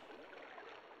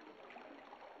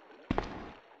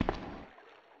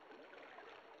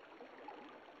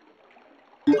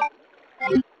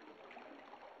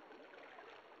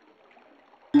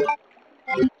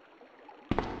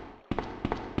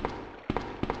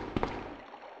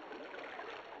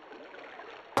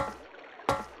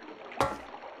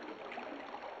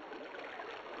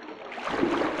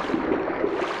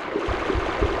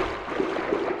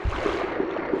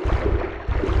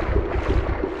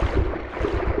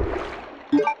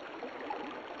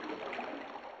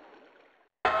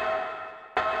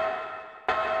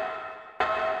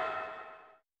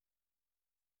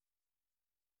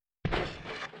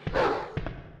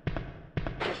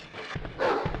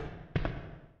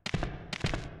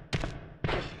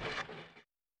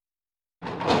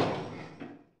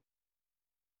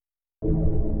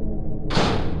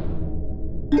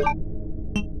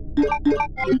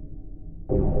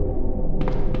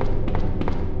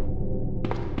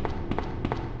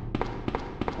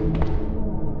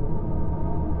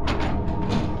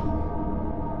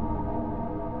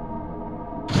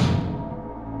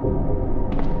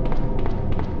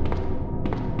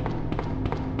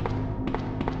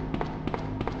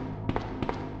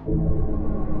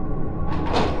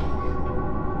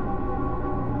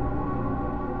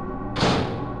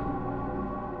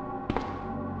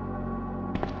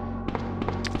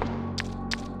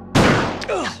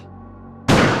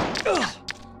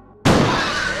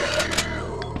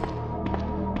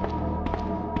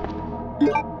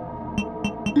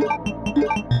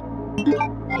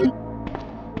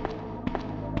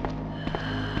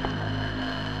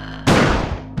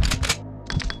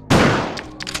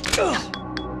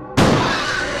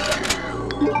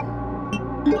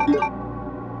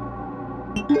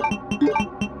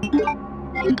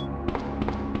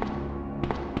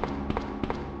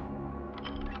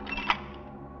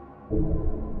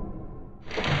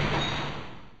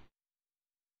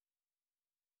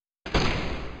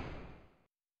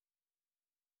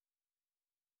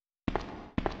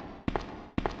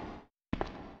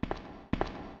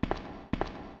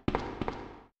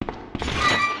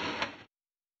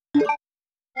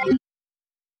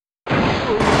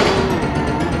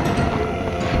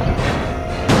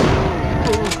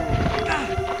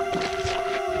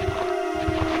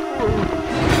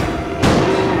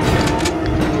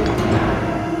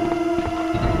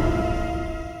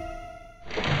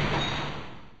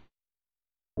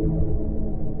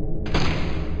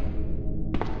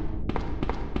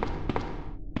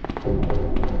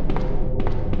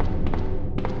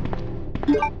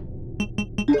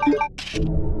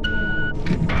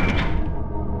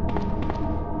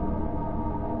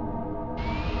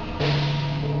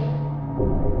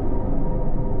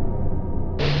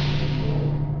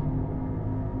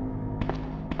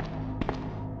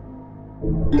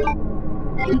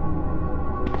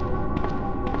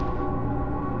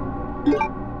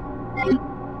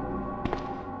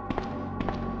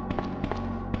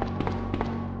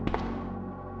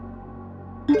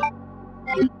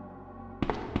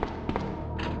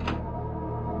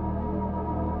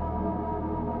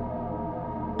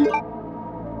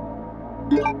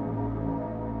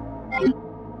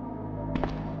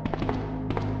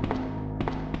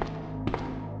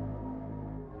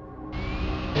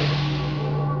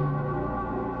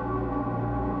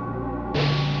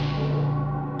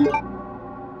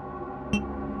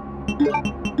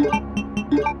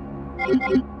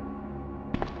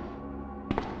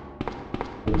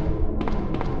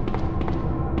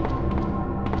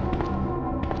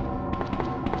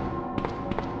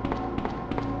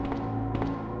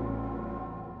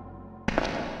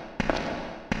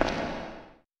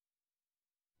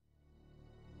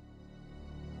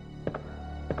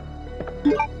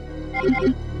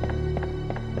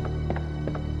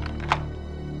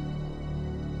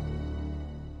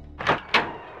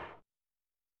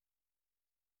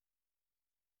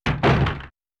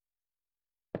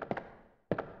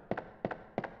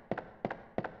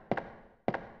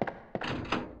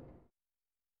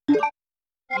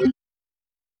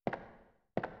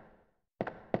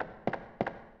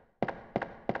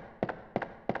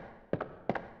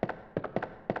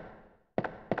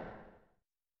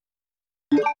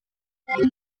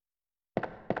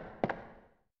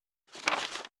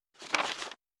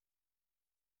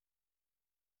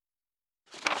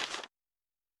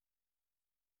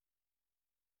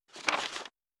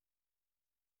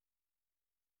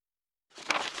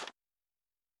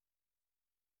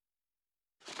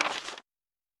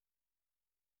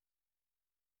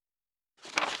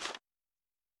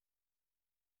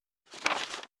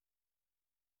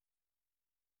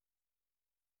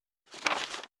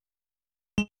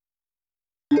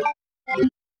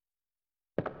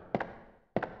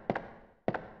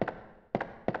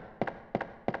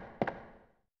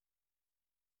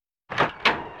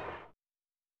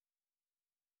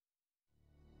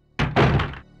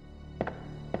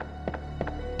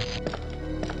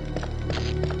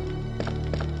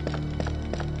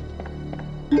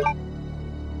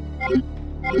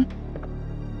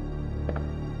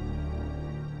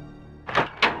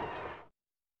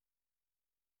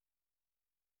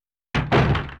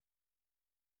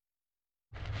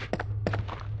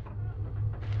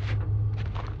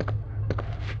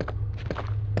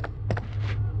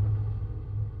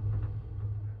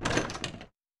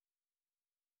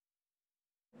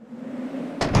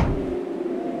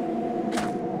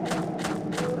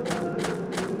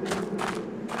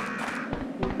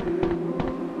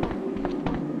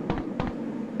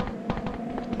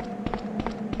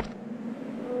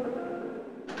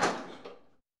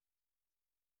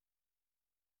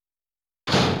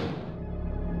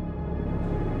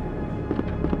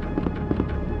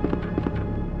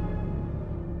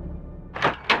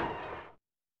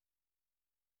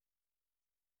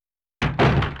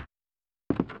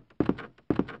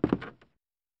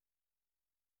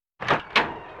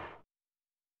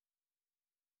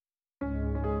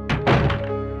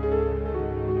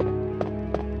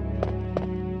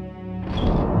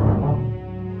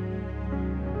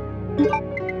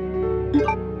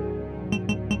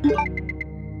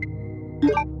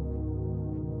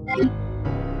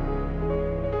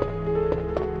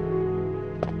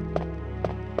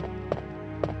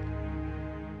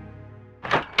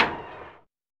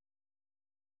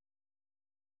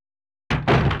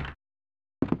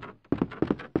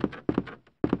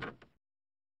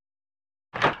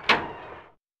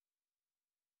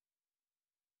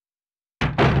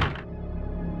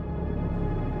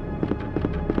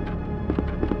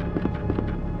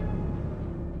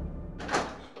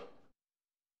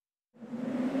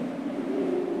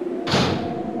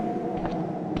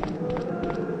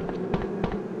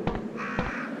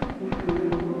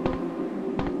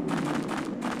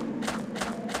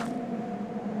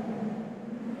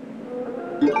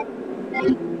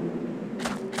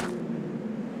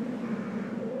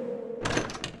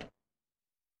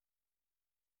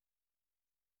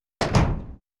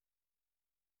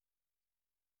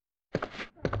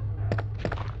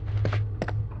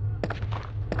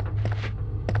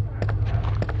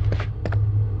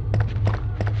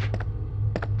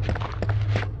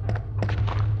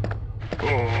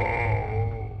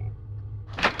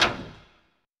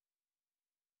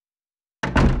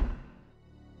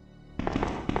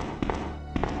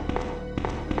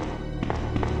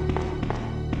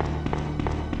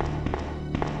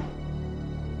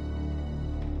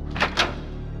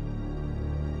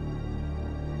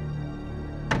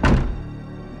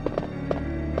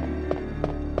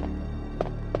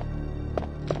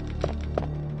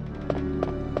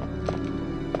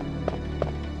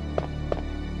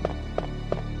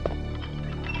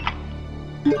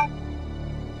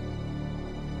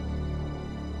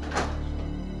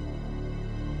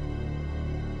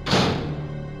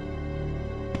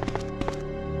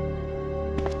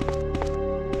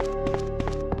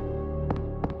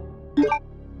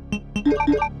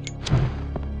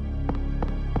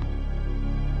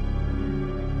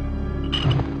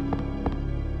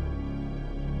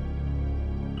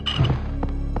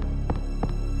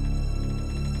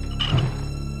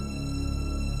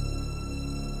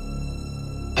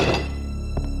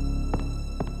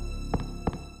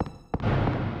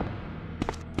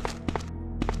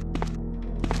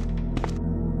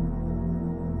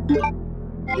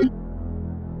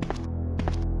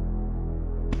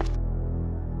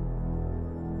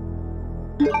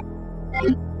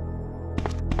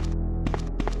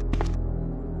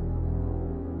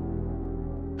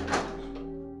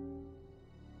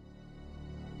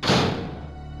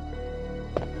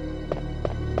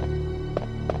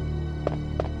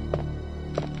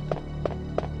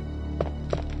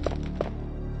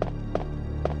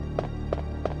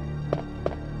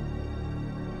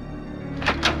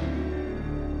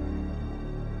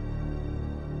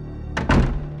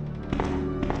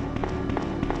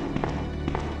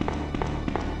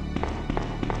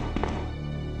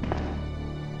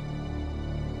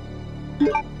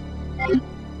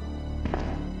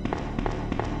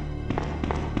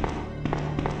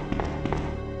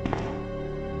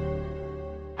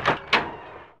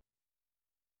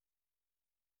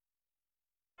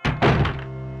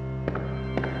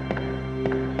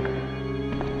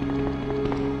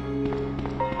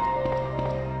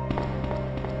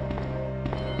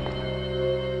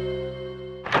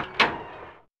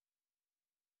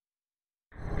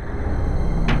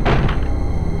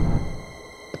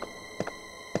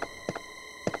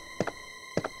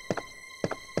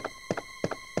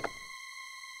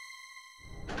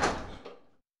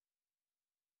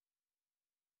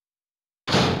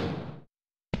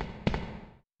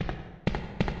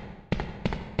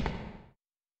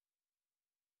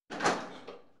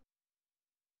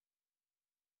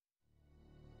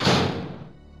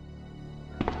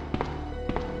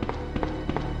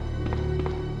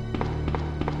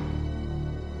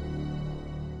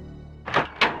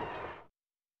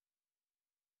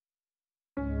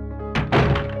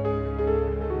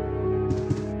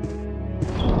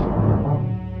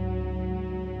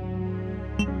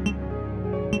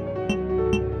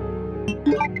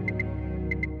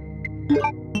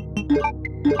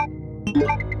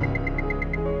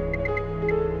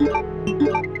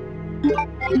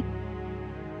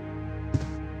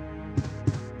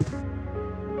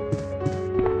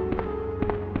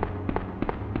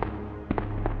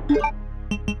 No!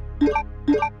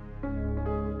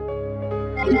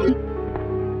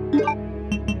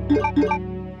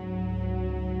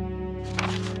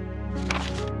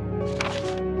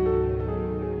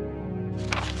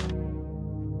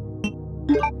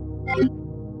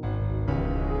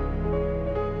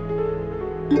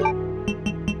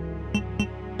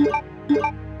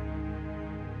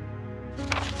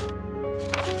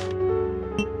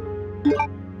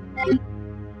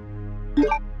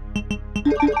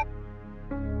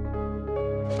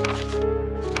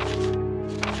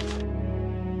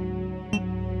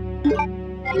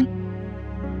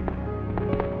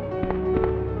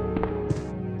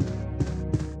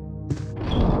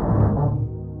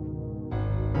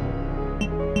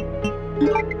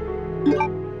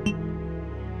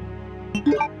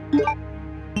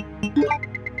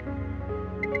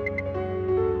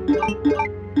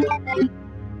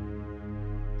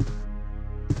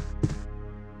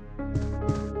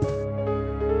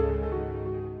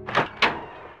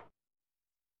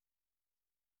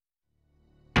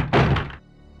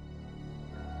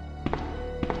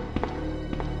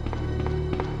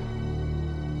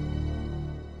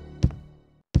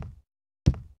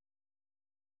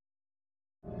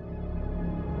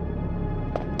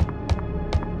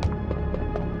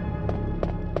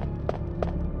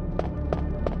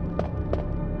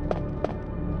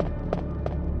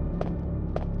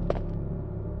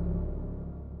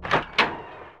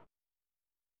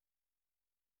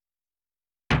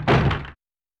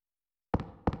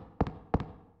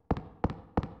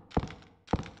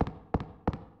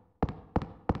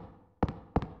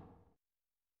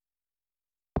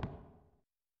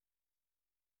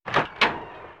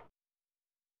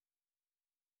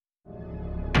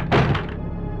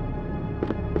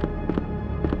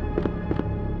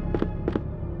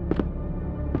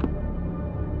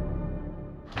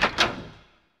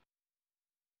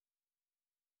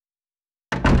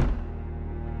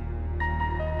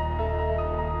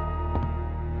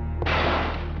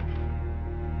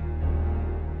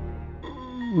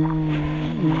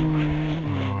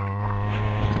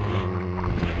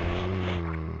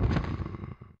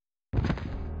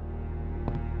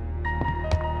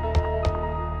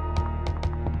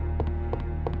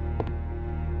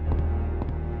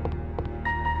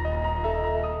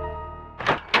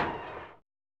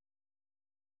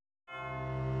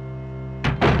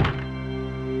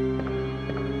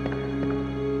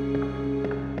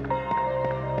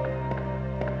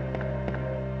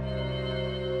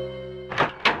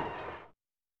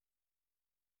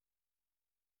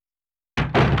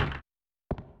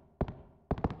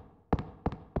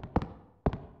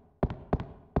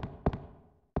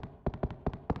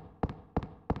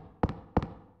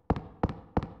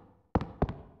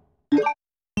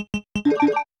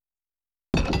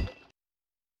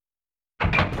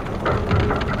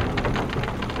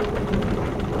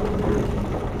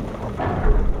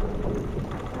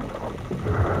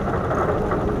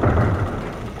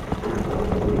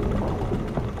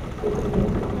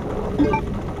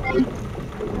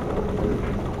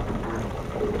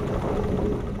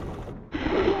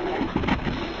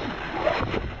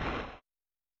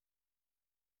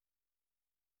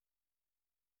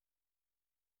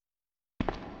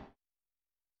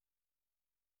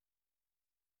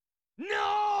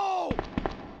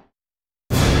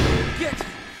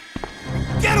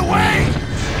 Get away!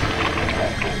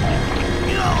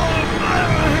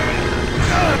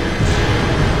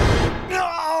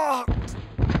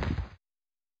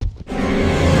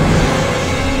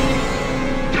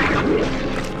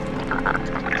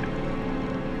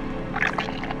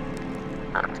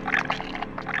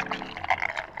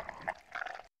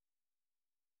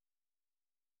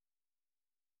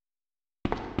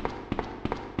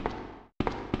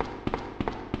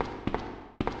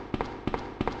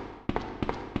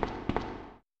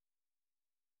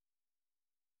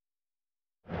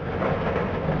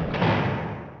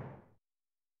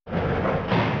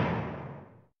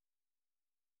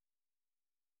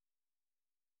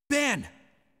 Ben!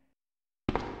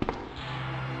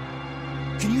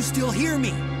 Can you still hear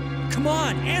me? Come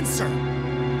on, answer!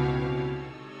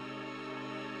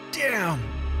 Damn!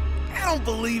 I don't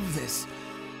believe this.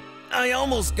 I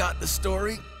almost got the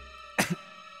story.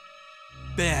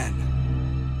 Ben.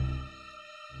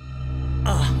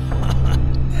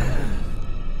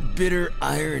 Bitter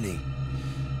irony.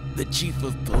 The chief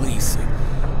of police,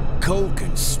 a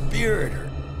co-conspirator.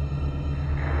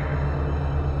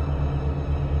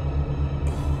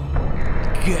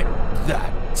 Get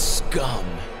that scum.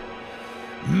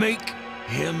 Make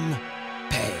him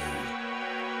pay.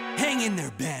 Hang in there,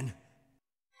 Ben.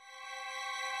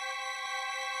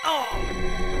 Oh!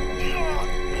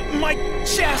 My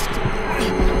chest!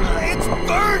 It's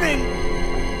burning!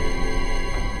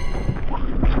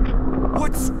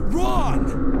 What's wrong?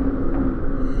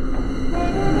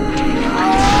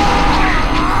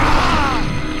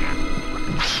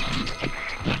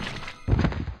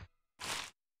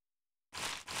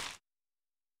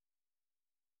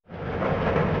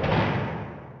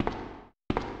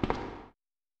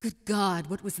 Good God,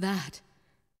 what was that?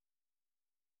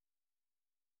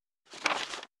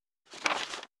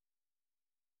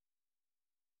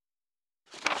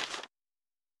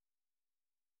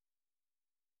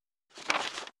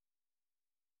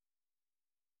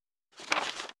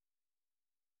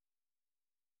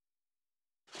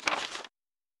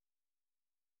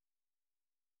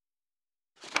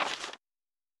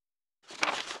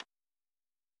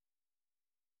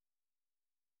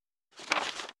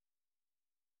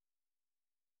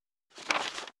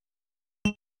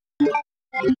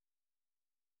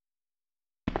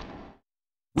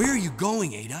 Where are you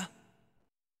going, Ada?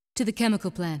 To the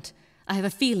chemical plant. I have a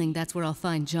feeling that's where I'll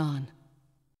find John.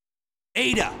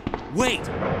 Ada! Wait!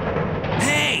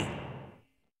 Hey!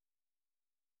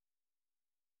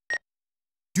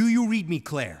 Do you read me,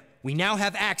 Claire? We now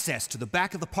have access to the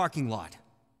back of the parking lot.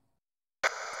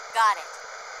 Got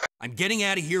it. I'm getting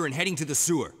out of here and heading to the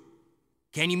sewer.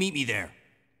 Can you meet me there?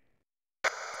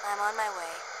 I'm on my way.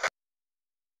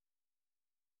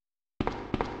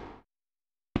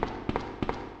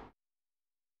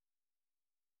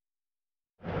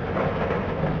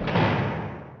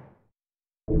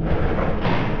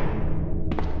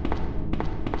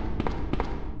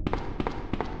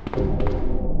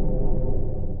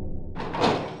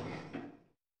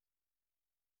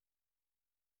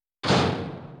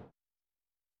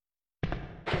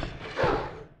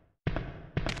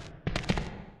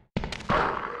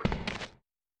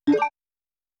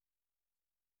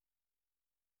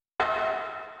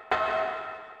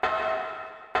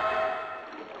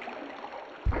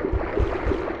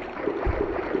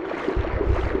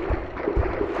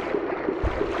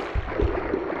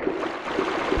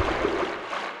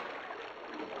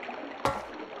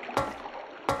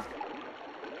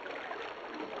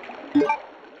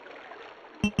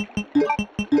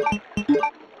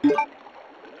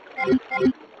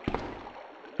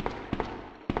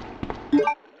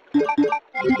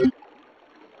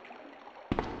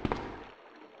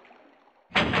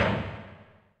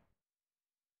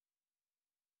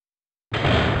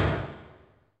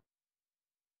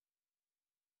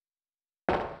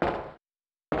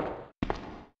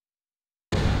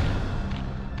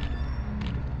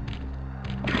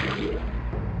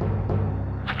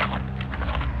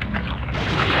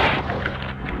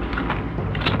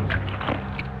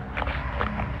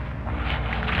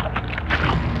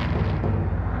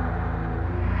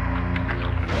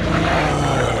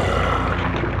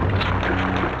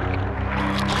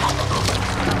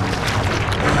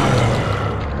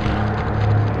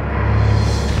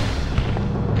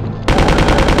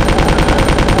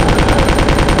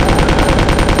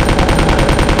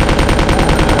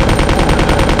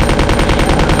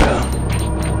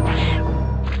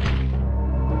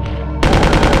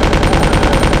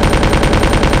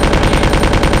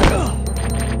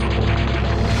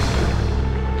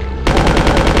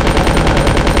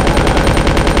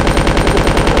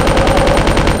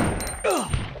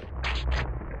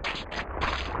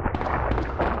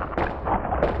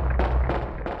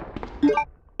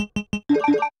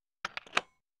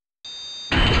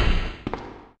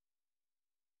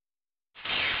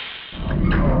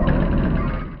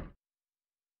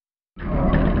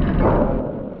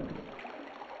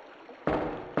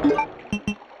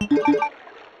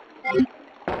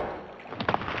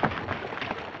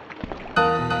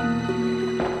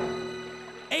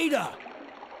 Ada!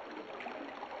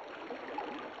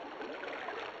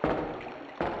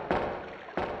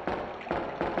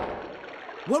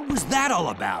 What was that all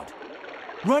about?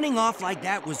 Running off like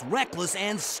that was reckless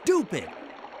and stupid.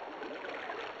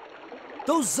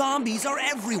 Those zombies are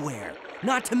everywhere,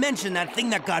 not to mention that thing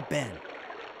that got Ben.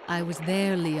 I was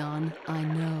there, Leon. I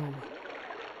know.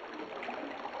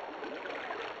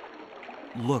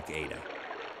 Look, Ada,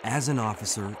 as an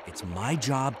officer, it's my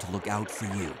job to look out for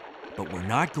you. But we're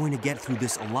not going to get through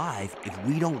this alive if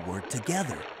we don't work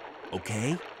together,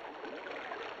 okay?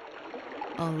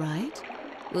 All right.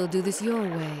 We'll do this your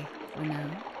way for now.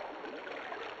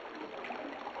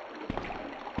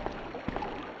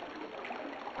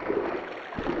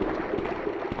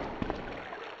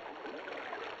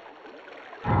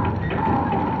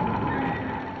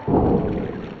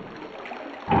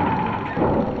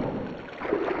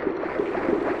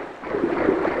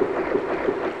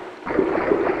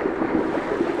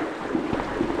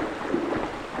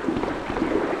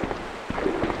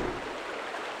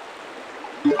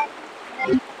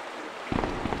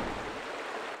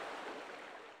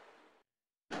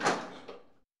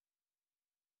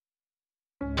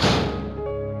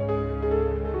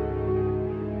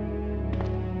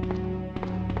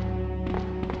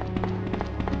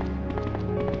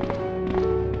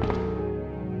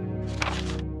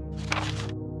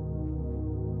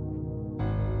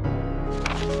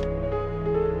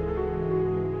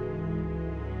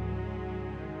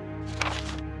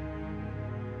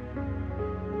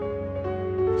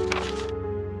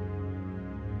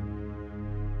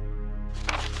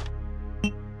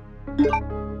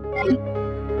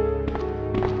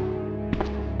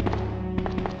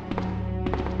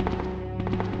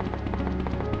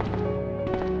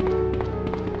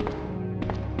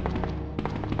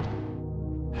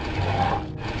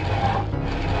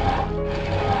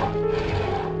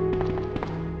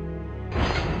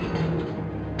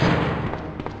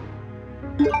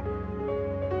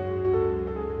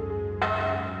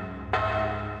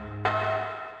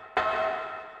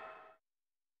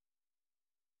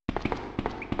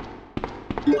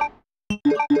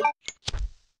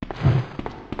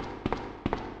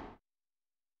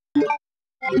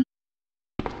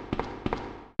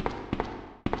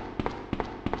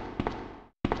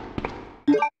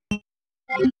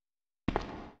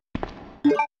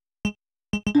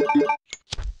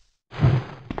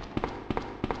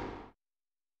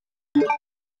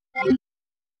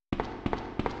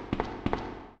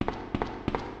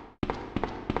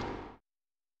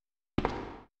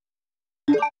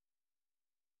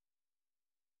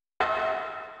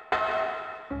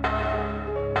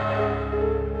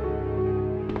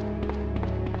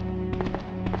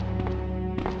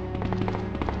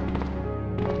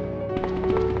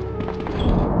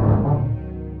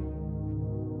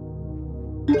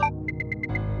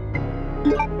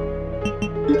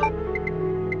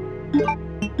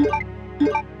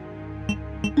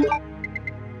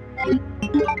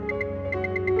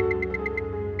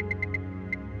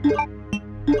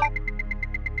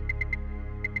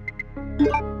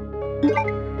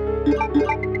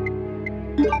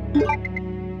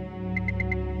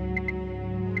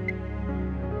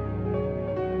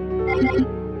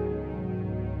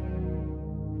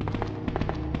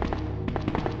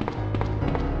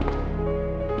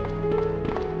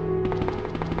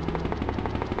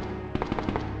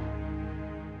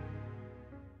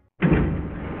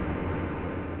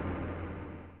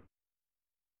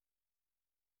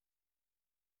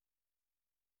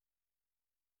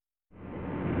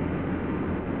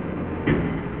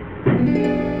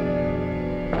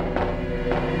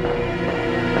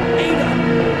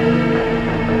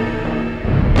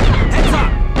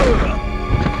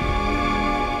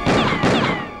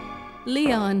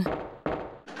 Leon,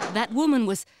 that woman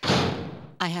was...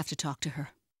 I have to talk to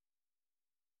her.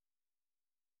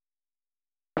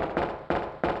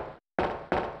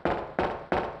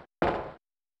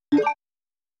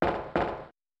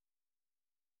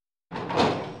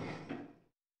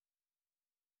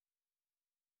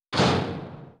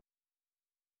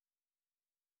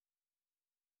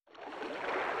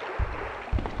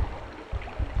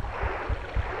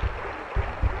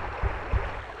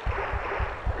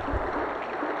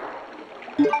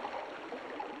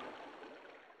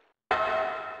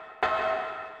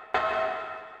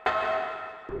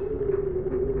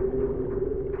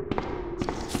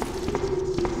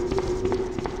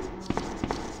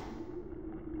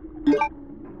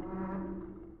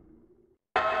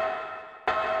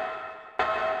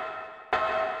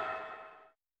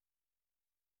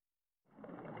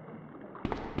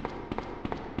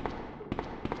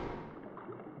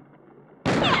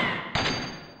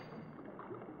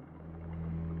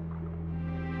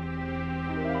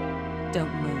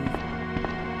 Don't move.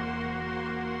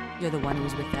 You're the one who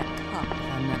was with that cop,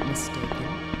 if I'm not mistaken.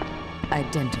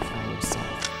 Identify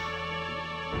yourself.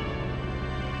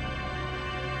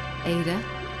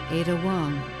 Ada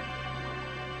Wong.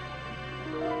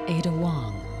 Ada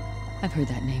Wong. I've heard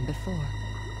that name before.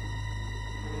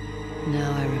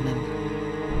 Now I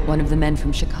remember. One of the men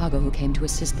from Chicago who came to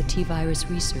assist the T-virus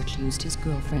research used his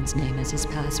girlfriend's name as his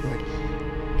password.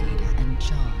 Ada and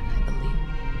John, I believe.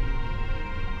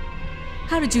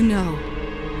 How did you know?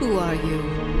 Who are you?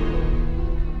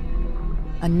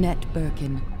 Annette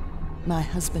Birkin. My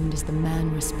husband is the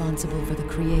man responsible for the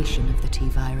creation of the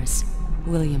T-virus.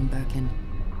 William Birkin.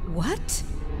 What?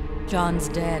 John's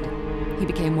dead. He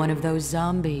became one of those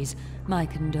zombies. My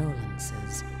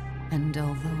condolences. And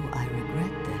although I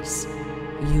regret this,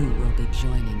 you will be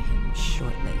joining him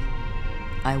shortly.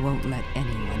 I won't let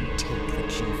anyone take the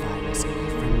G-virus away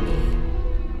from me.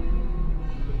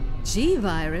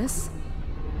 G-virus?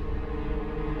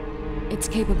 It's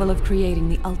capable of creating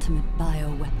the ultimate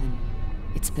bioweapon.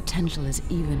 Its potential is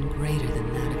even greater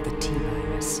than that of the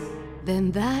T-virus.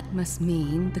 Then that must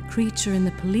mean the creature in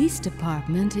the police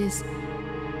department is...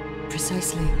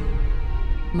 Precisely.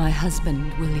 My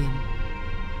husband, William.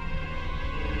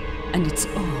 And it's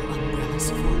all Umbrella's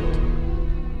fault.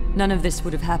 None of this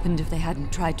would have happened if they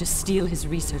hadn't tried to steal his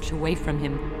research away from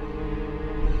him.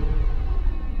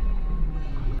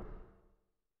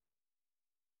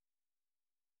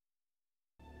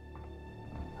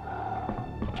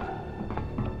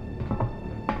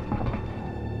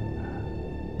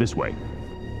 This way.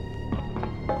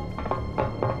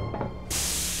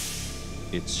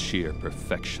 It's sheer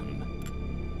perfection.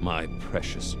 My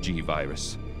precious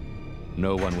G-virus.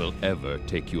 No one will ever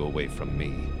take you away from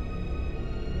me.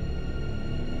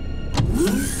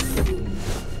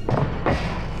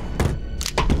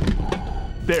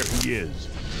 There he is.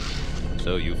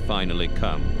 So you finally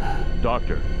come.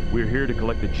 Doctor, we're here to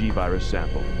collect the G-virus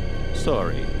sample.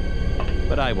 Sorry,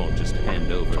 but I won't just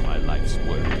hand over my life's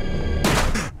work.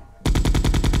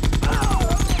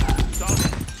 Stop!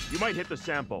 You might hit the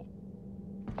sample.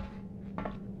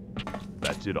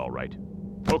 That's it, all right.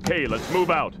 Okay, let's move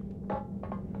out.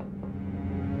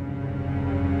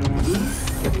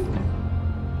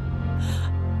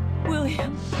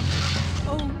 William.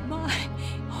 Oh my.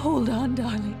 Hold on,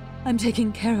 darling. I'm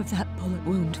taking care of that bullet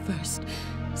wound first.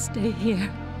 Stay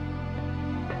here.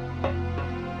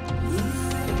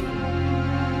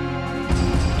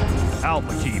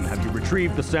 Alpha team, have you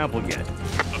retrieved the sample yet?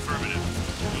 Affirmative.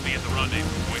 We'll be at the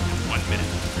rendezvous point. 1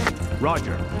 minute.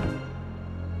 Roger.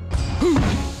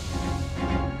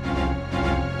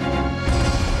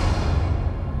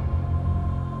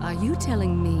 Are you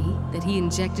telling me that he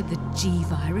injected the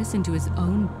G-virus into his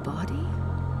own body?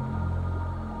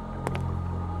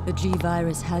 The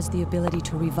G-virus has the ability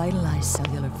to revitalize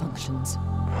cellular functions.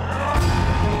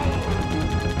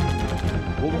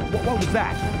 What was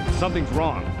that? Something's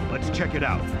wrong. Let's check it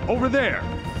out. Over there!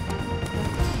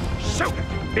 Shoot it!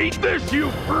 Eat this,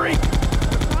 you freak!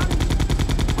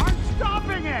 I'm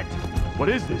stopping it! What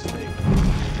is this thing?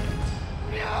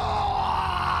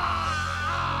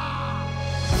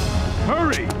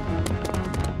 Hurry!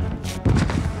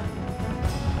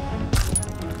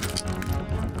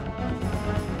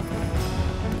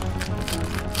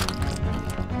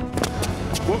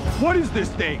 What is this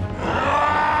thing?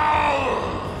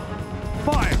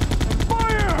 Fire!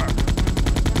 Fire!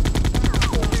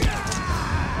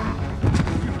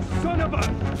 You son of a...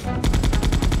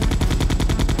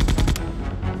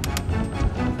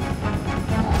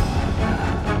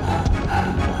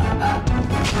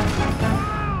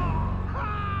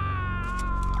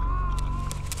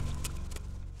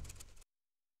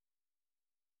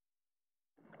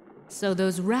 So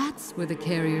those rats were the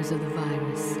carriers of the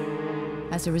virus.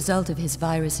 As a result of his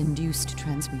virus-induced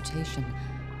transmutation,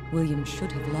 William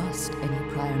should have lost any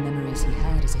prior memories he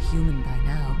had as a human by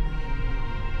now.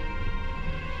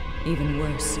 Even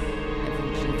worse,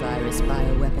 every G-virus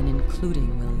bioweapon,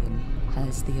 including William,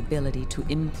 has the ability to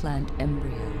implant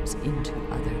embryos into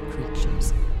other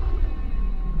creatures.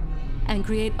 And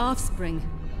create offspring.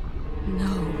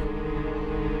 No.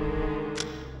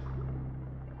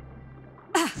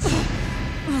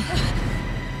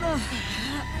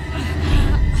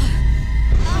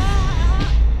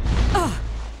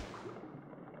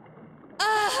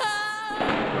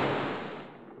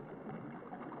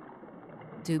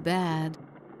 Too bad.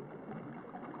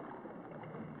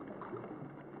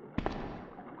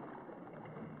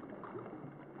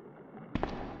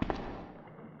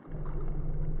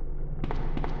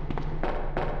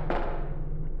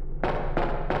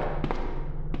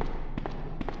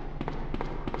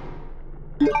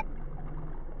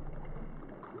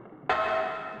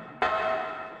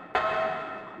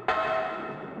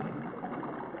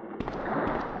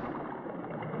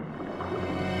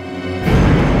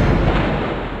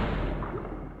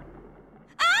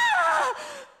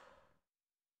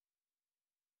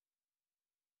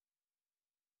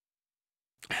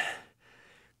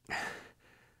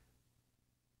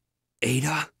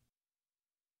 Ada?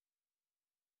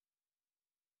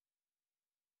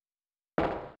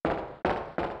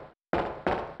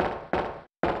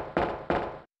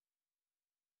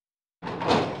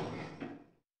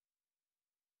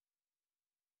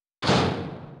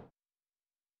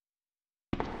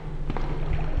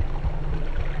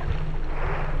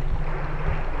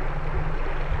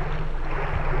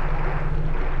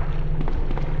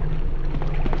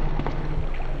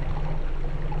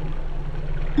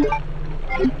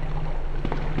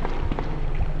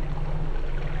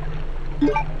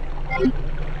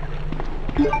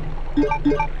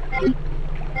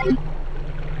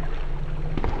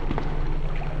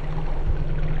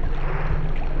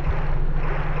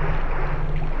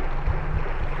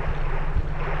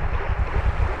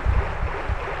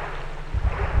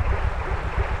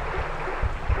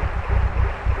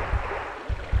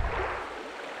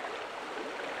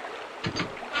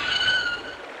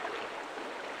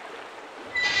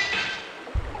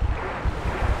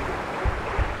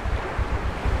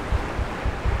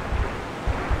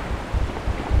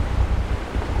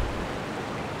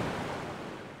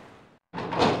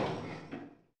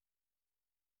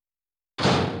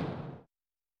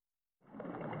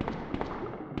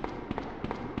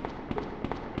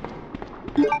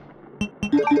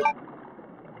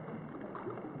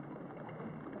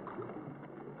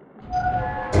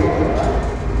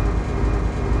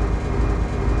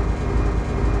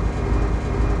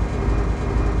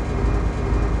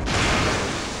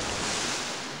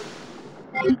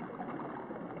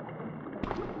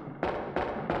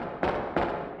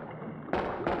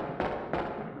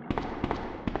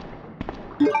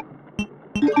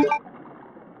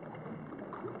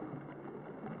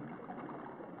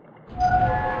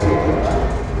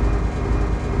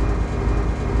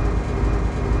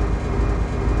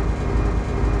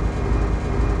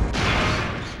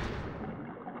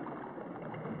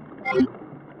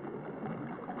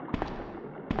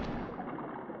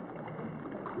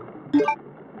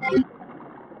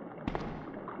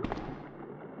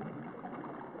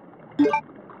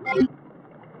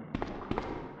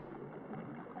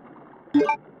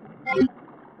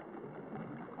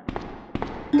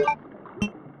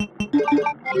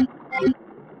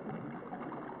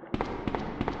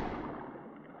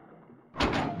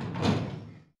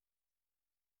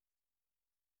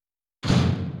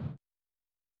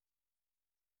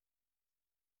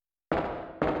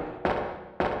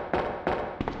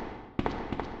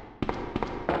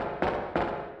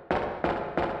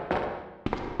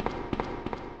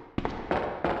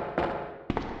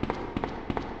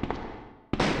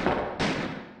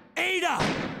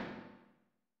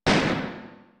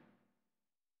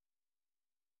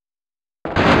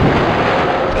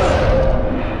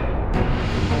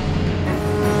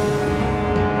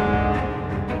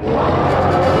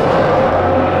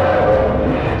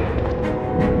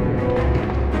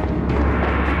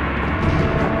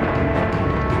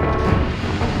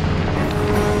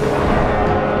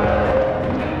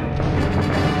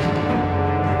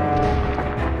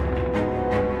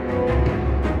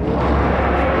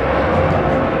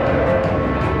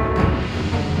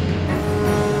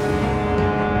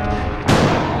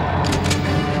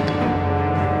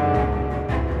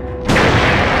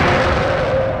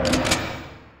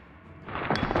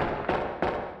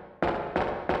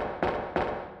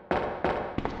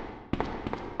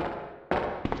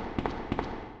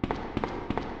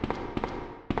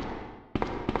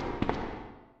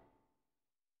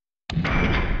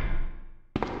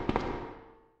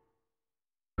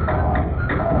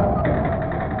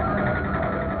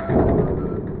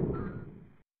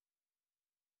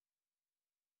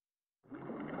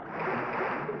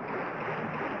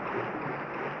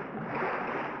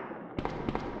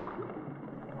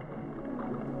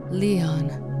 Leon.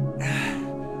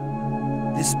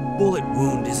 This bullet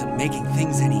wound isn't making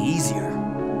things any easier.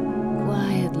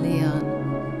 Quiet, Leon.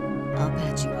 I'll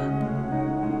patch you up.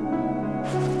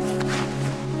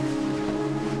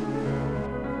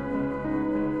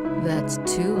 That's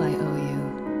 2 I owe you.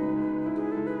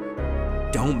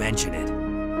 Don't mention it.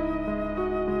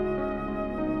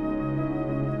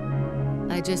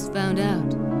 I just found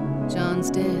out. John's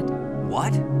dead.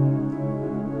 What?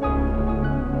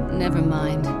 Never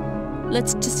mind.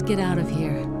 Let's just get out of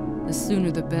here. The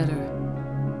sooner the better.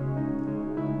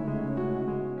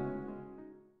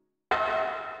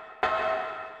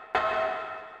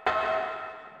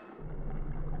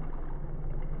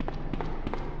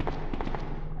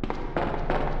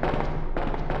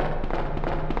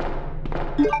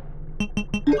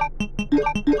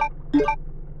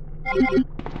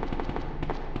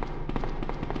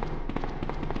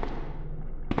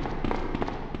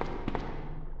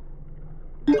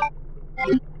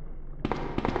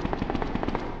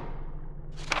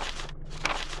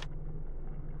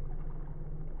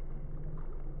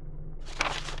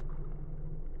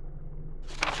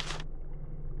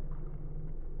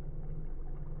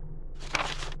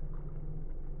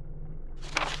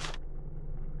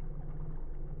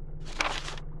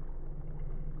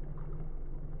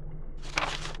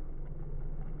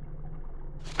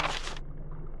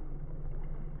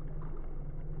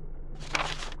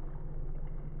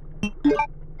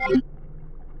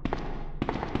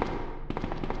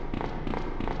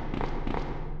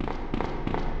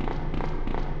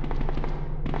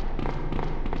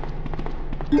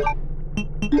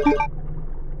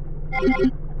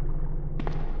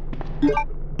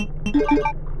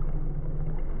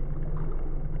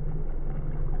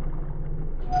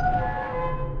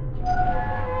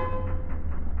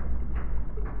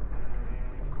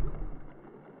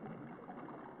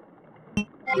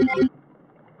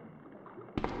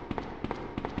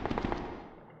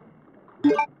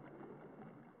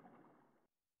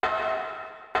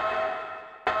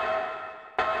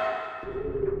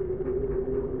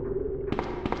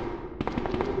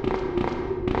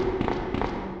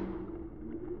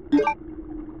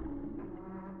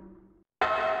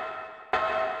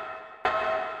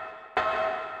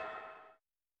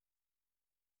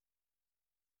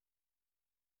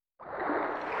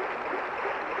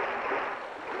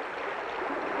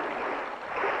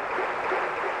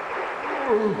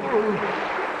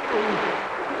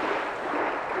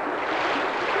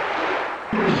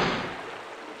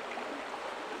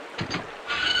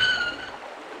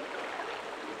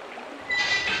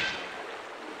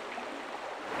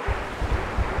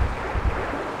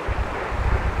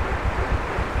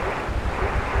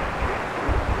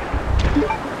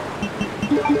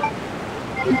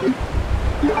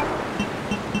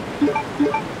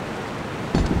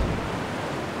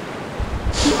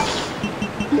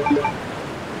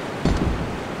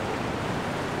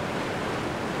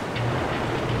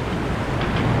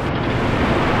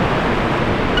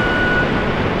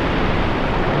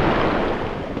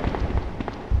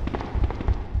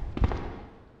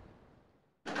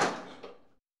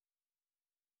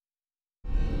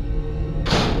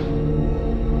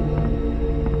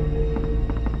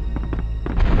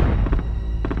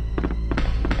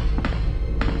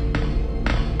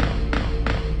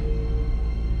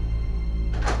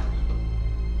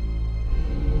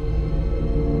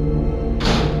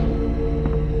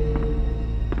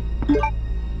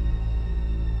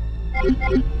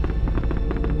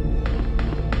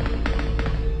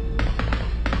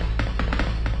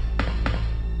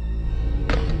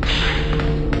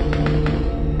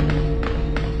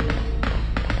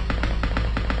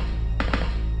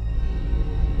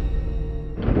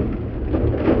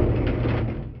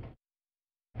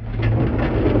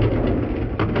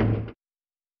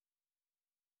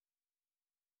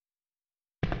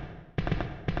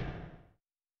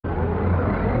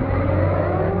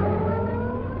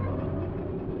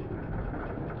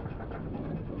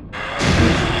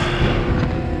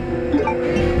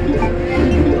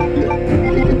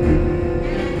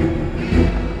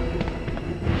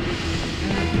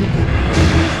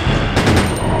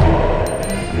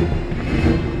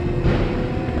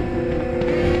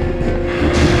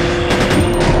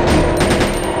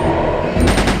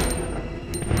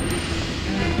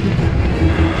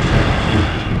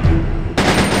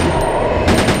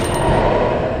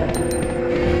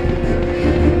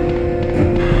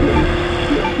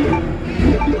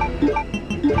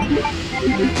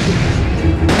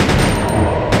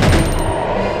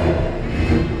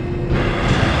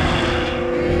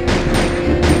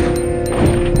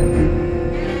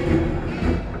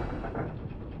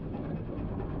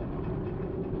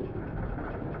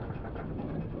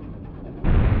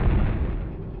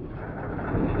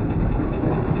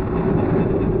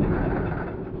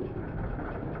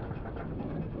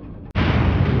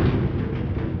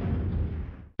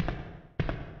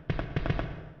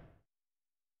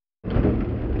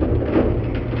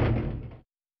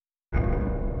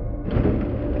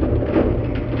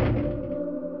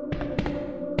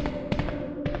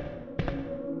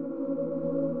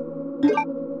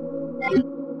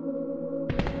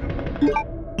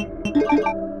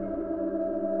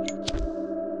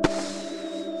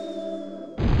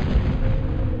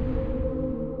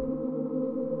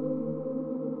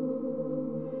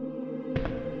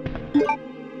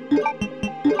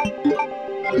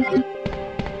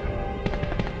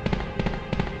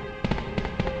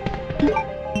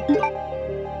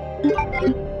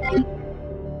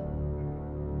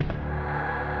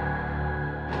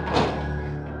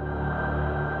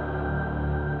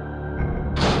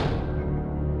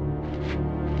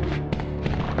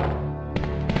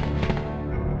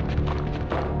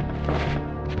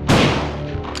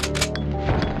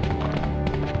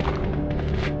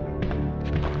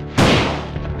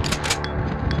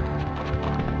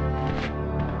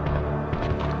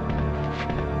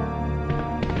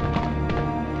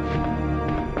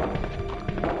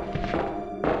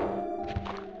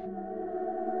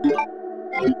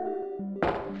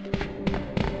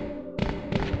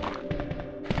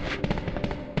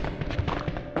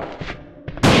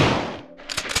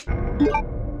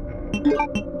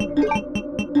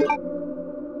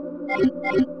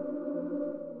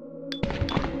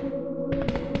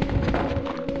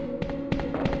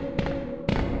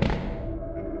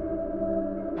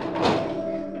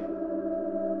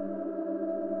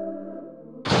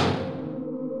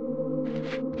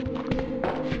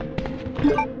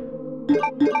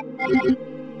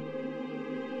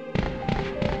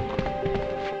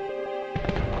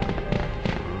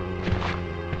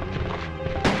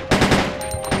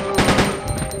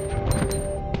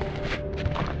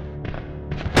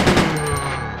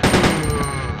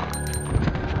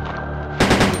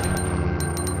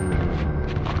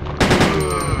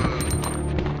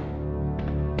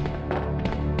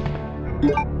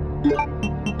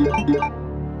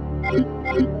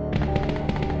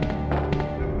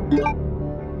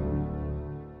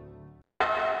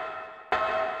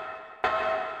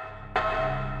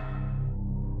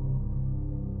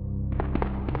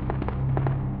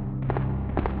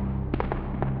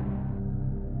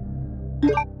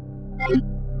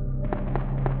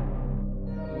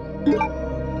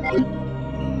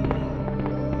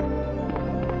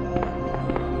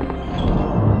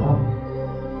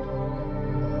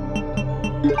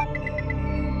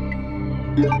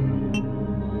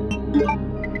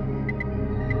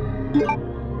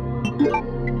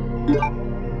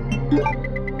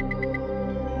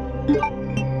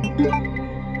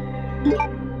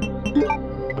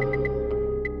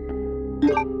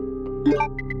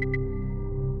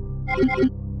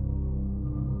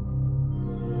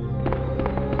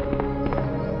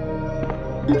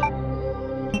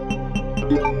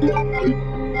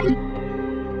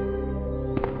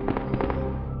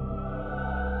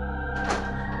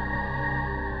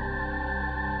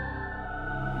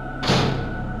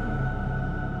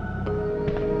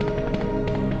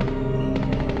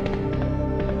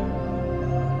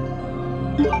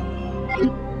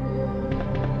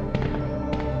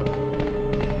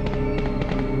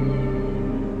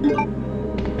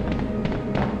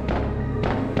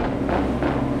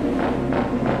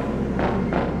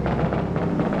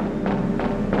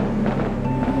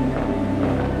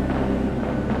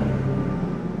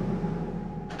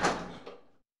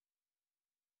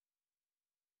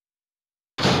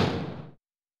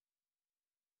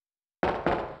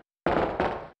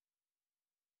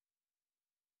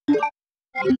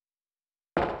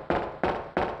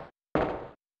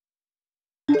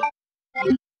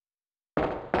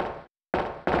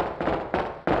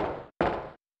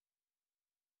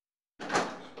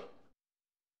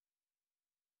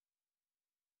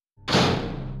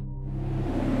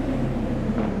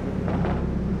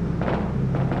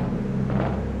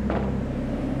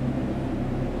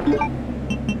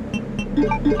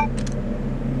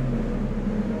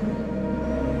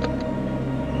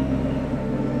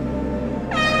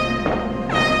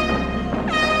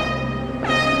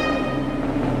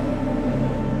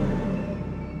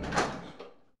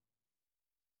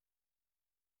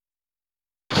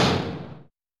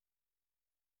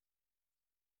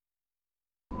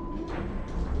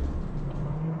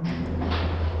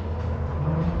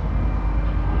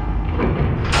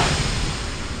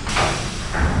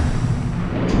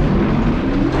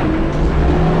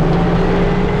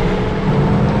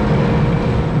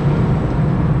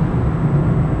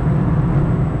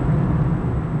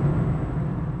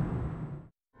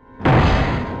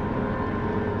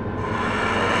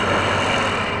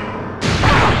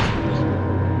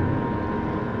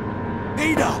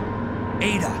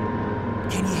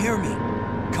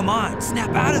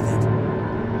 Snap out of it!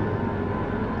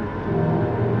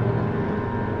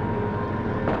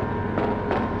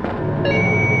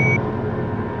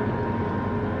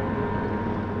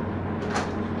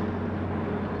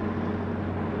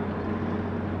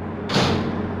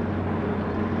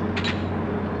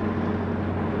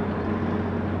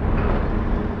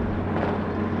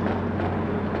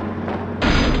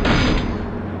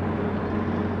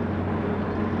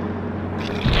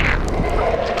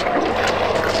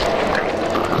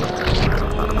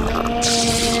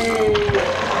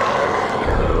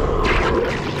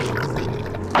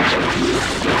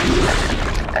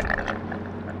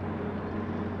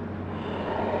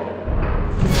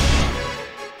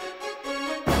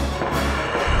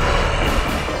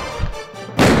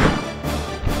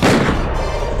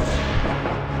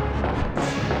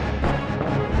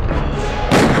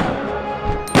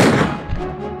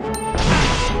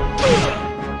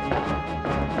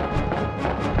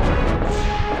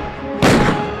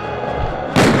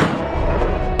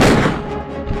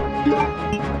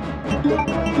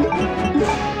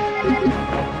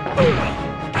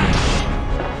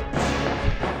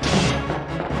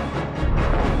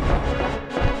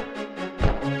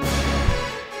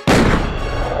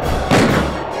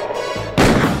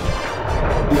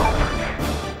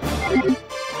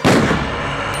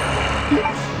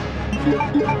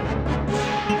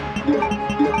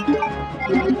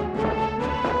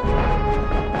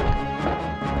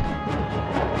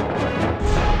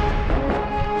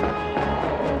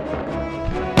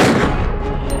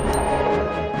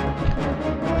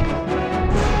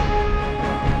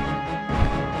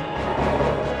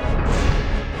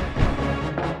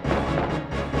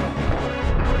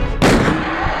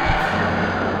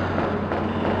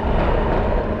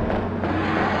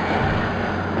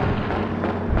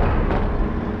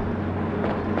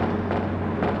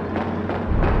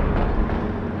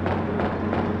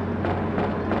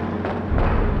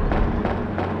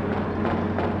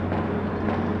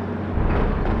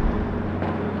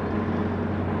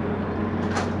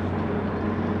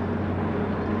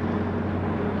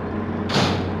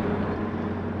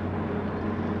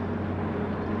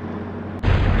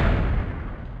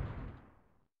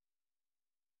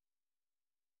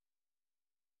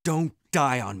 Don't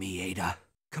die on me, Ada.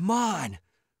 Come on!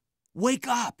 Wake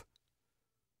up!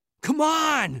 Come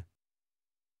on!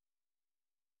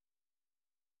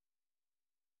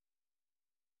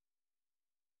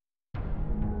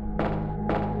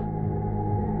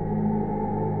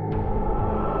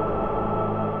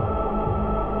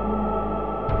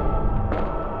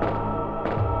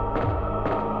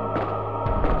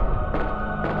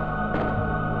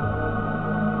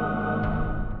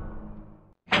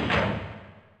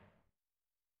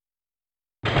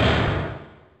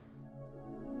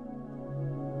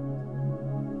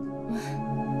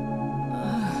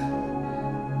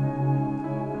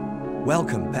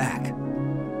 Welcome back.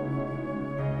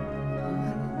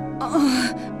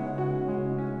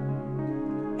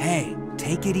 Hey,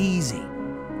 take it easy.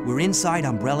 We're inside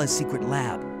Umbrella's secret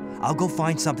lab. I'll go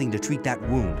find something to treat that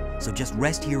wound, so just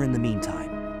rest here in the meantime.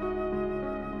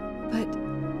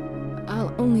 But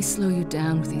I'll only slow you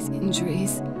down with these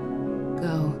injuries.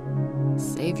 Go.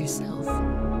 Save yourself.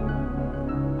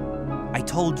 I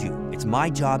told you, it's my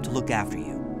job to look after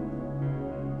you.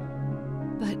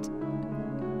 But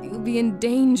you'll be in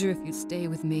danger if you stay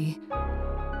with me.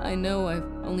 I know I've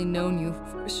only known you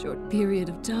for a short period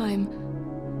of time,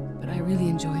 but I really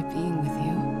enjoy being with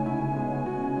you.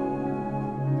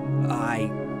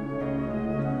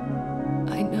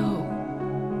 I know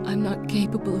I'm not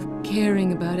capable of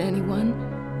caring about anyone,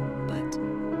 but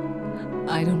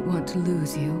I don't want to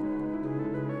lose you.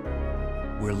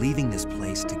 We're leaving this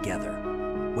place together.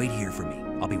 Wait here for me.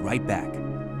 I'll be right back.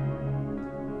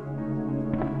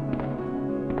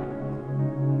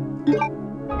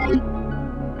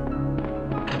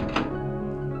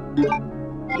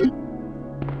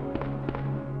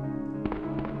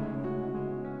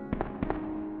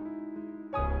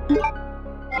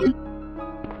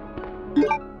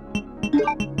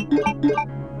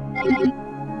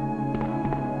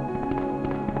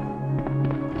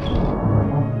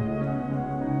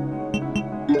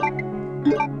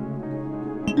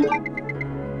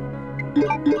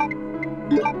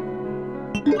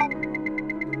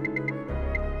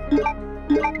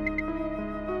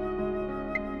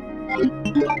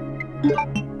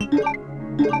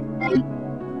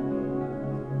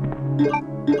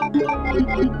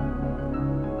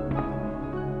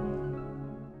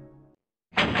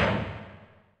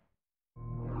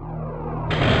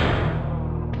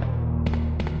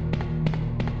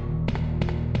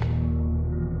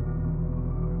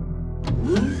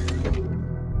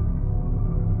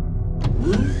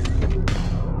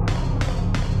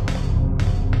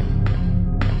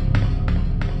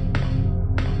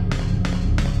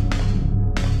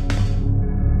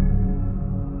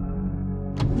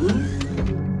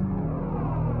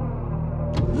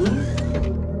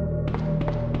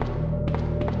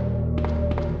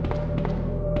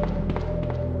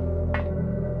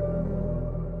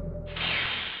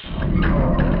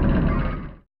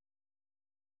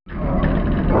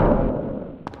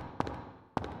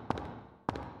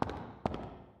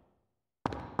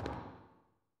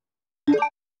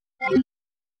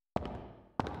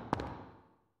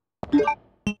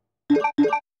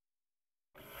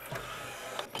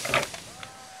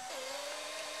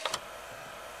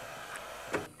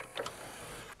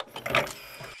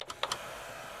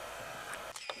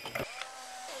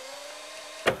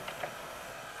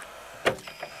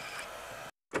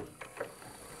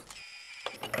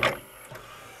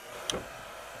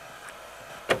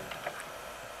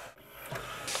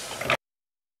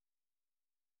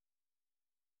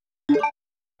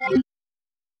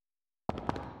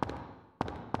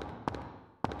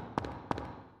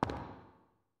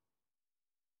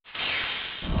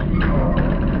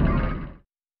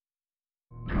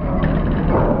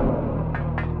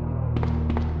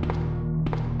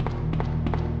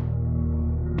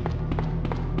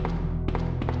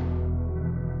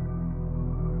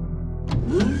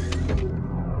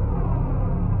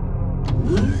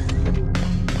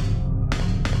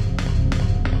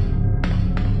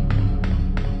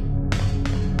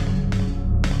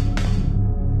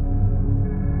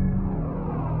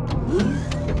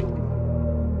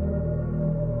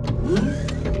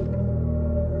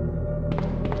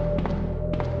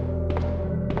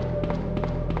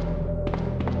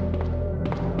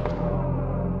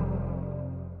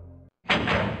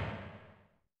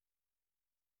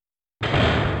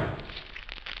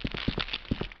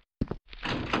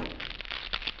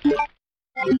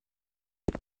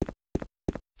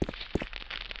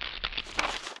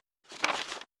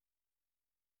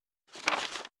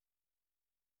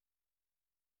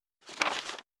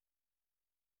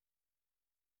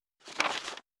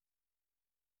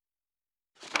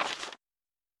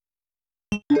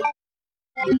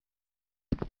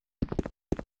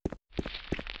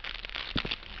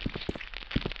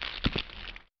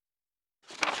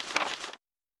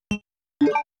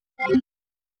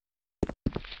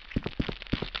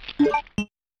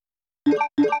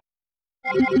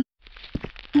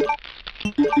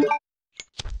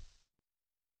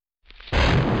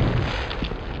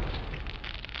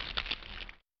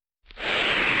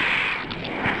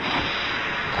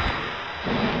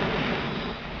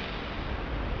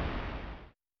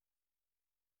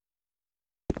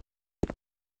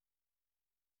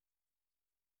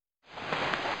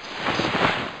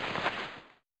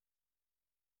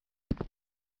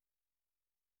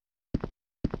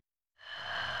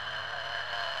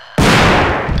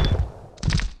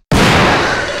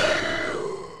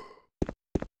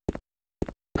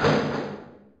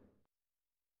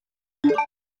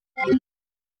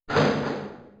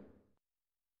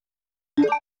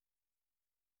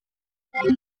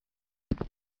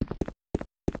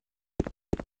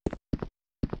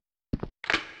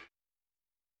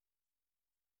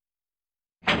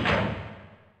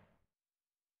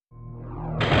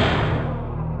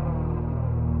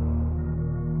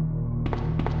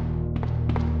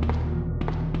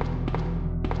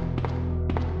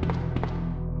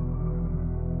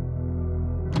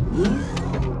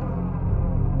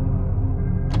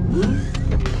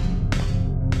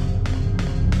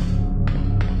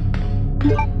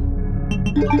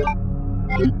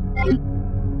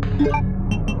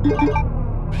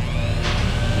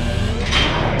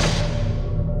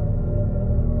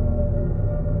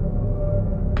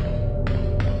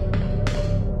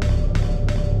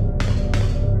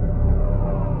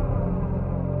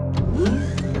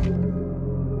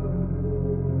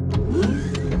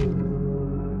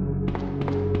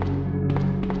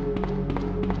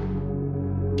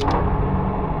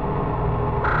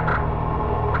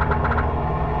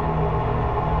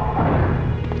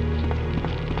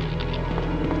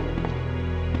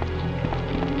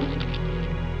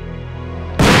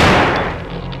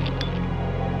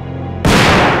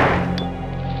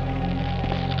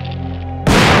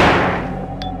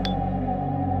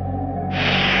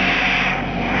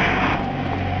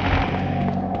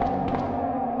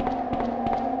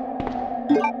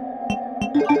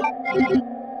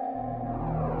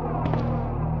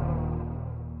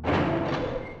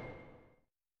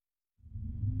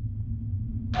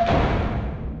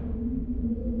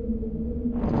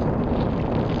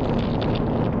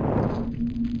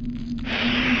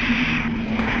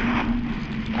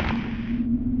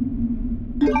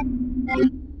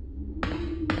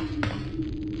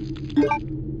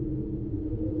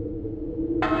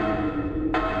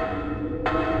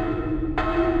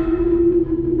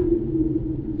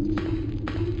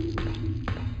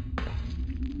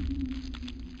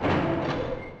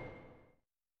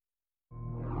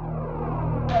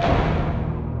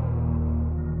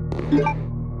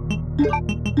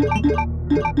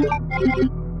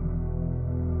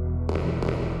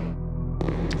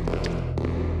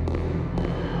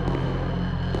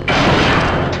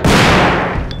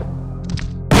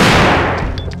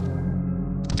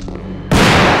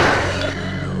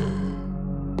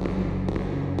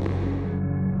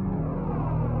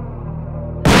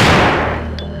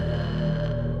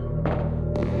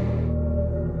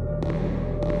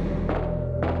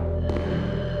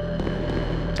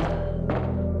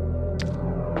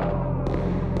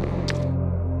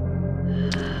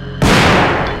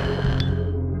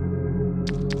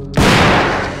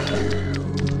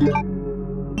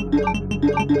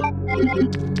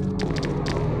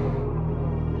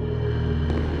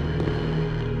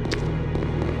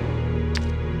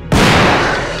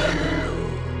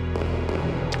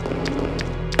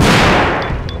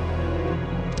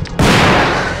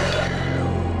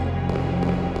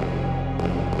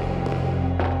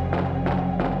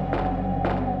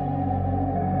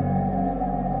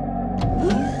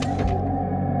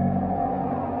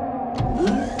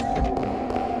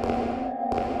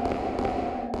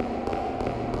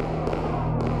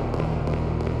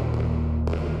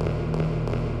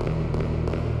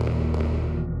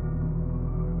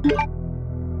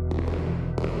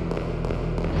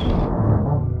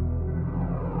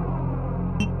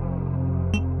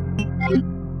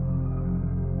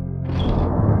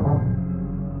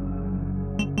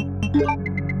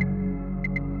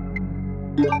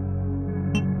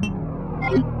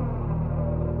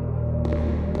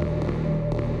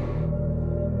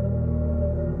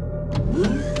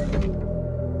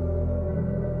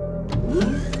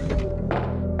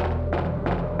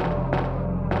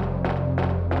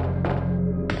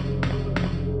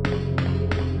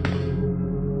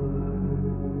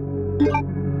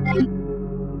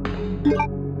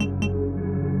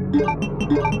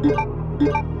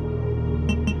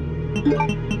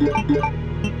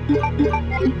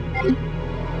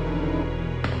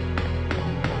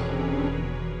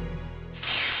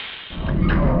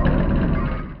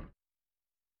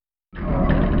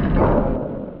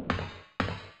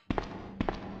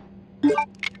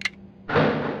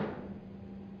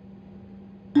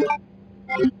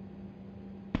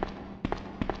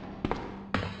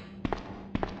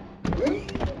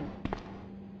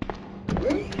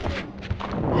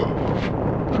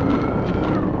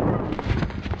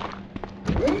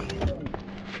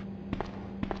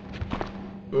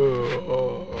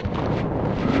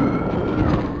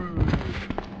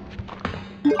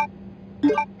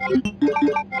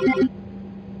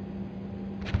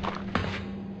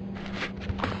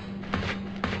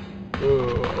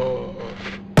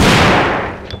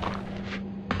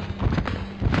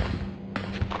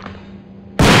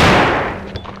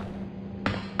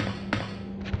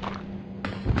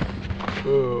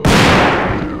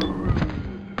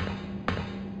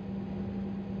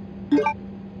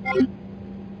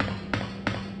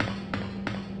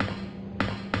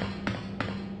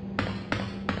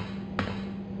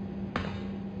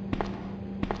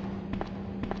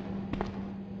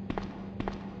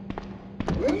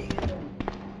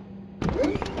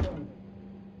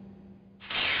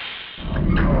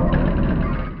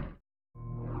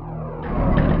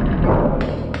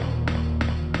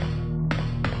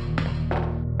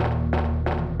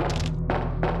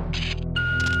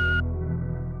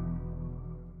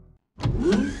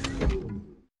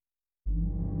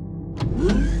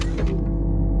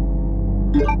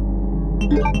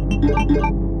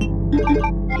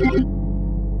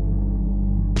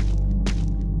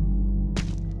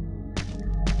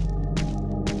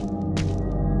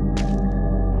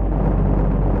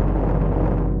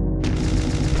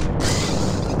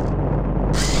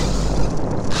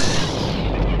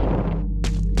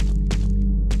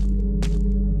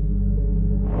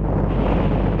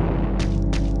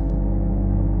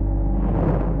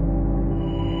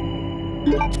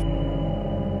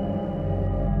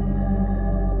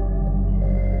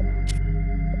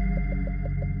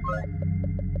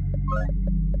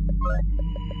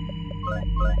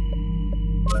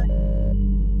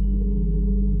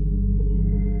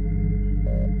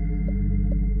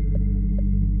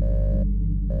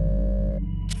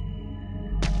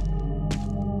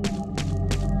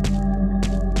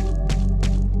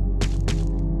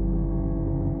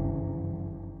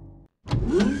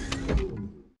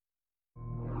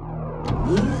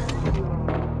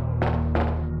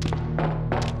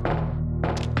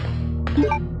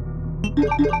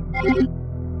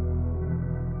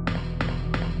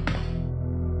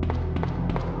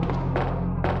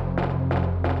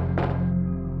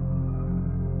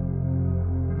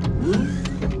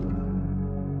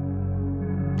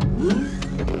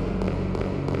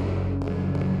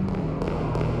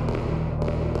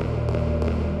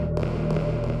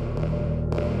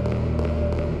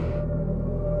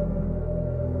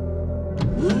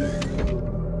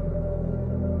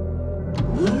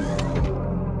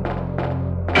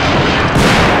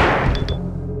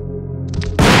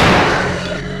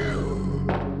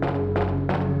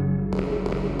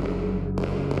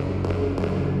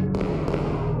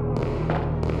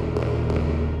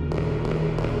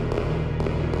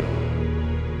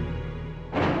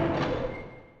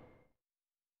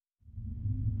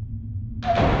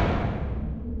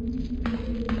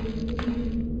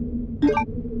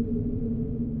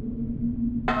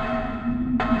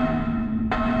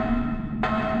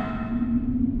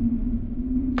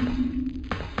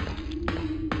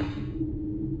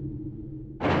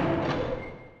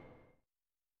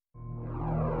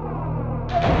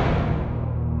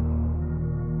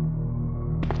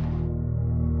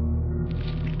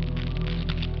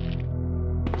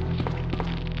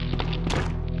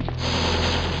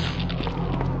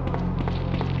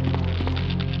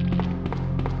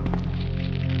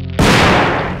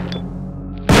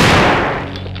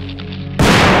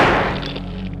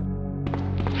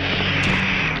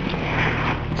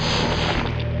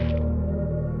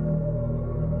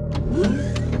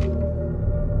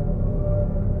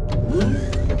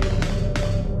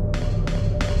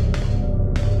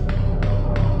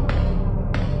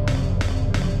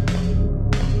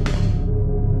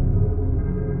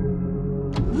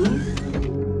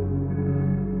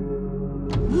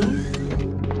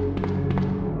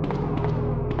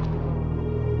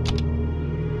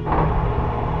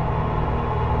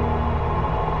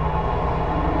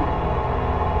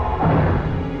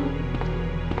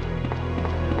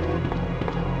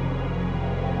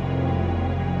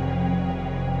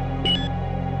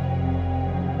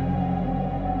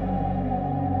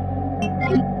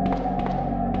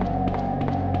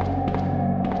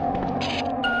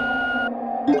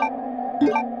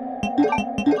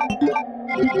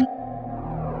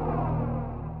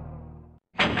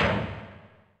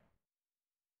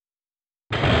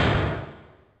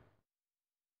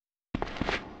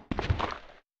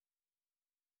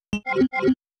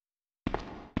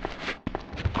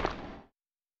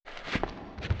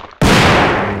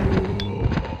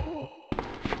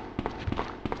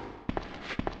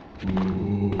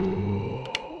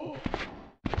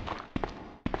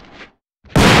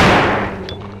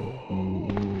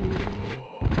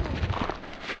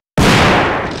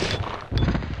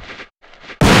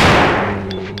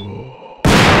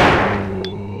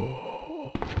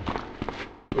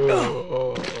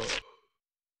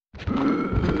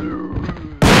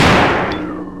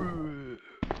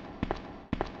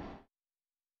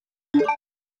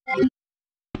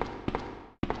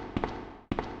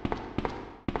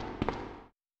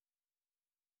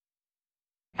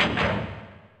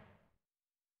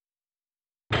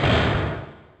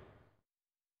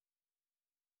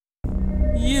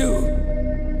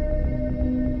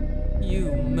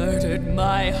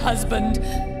 my husband.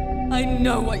 I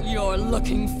know what you're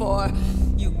looking for.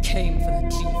 You came for the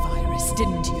G-Virus,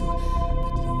 didn't you?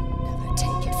 But you'll never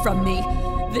take it from me.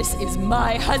 This is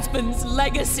my husband's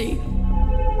legacy.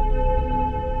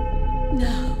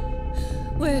 Now,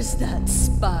 where's that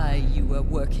spy you were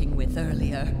working with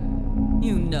earlier?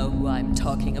 You know who I'm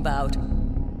talking about.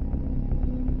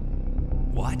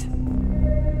 What?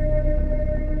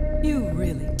 You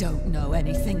really don't know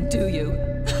anything, do you?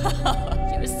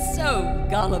 You're so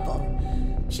gullible.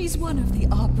 She's one of the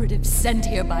operatives sent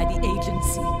here by the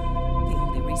agency. The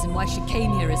only reason why she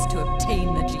came here is to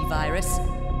obtain the G-Virus.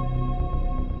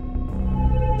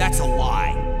 That's a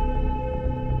lie.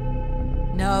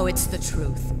 No, it's the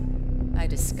truth. I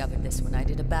discovered this when I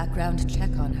did a background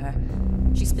check on her.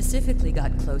 She specifically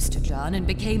got close to John and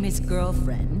became his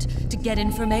girlfriend to get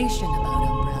information about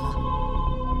Umbrella.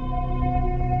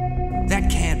 That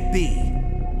can't be.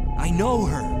 I know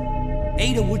her.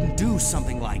 Ada wouldn't do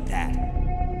something like that.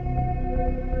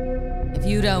 If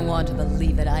you don't want to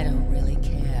believe it, I don't really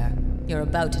care. You're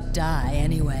about to die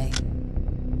anyway.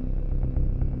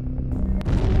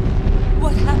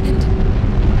 What happened?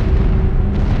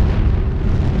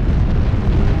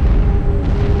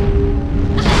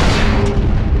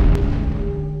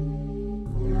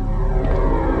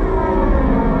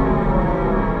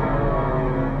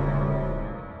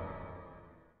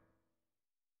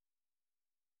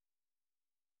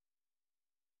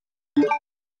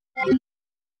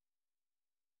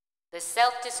 The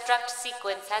self-destruct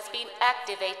sequence has been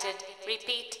activated.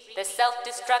 Repeat, the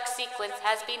self-destruct sequence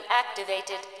has been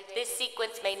activated. This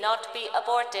sequence may not be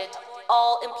aborted.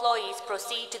 All employees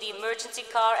proceed to the emergency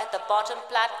car at the bottom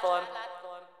platform.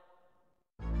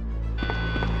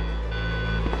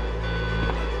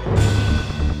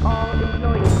 All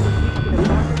employees proceed to the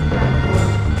bottom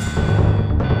platform.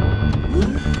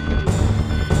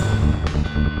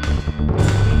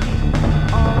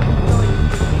 All employees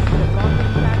proceed to the bottom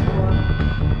platform.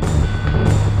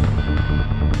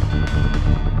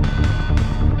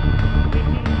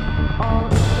 All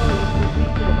employees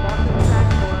proceed to the bottom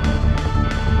platform.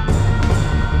 All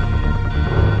employees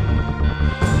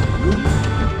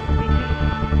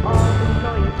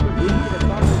proceed to the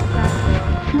bottom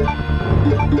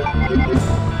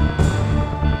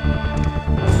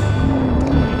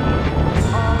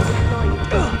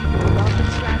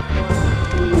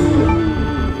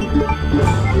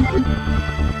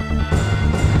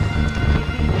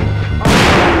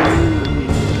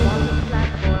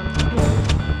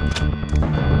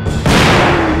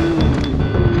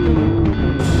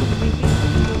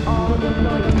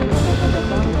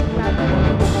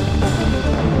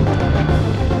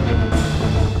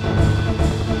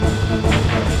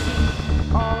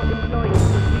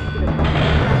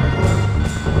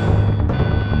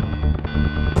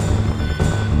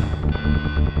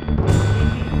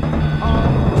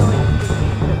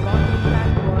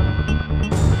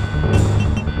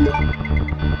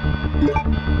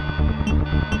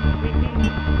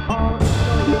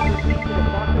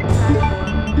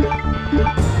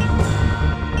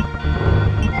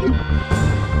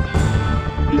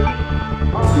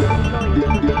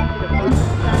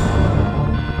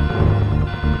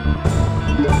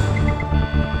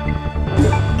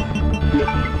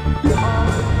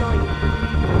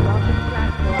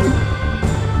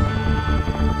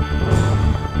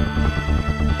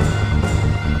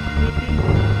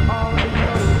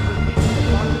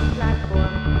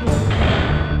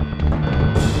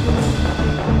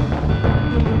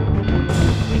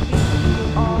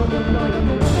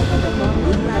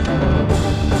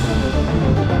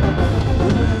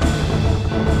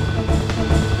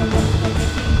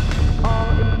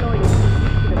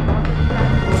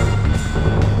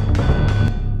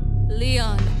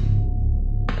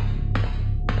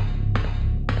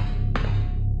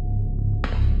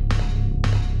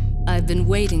I've been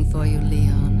waiting for you,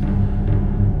 Leon.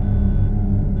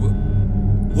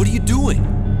 What are you doing?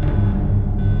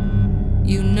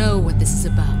 You know what this is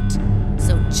about,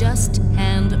 so just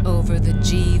hand over the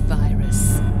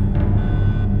G-Virus.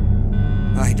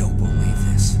 I don't believe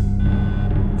this.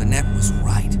 Annette was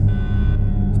right.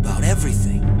 About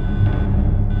everything.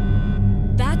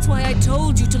 That's why I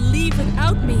told you to leave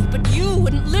without me, but you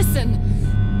wouldn't listen.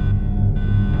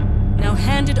 Now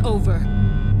hand it over.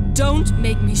 Don't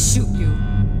make me shoot you.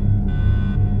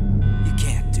 You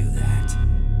can't do that.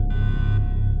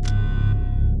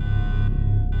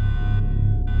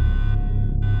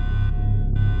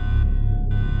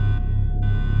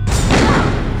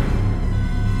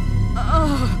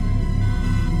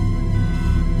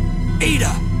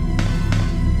 Ada!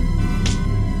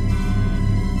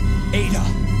 Ada!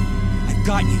 I've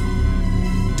got you.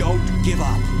 Don't give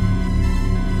up.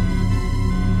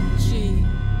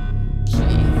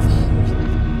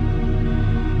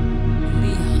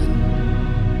 Leon,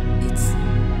 it's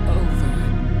over.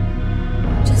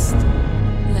 Just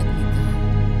let me go.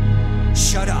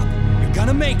 Shut up. You're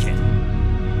gonna make it.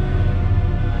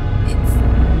 It's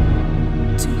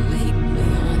too late,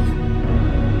 Leon.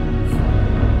 We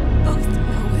both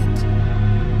know it.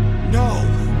 No.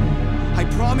 I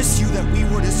promised you that we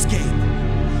would escape.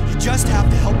 You just have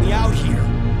to help me out here.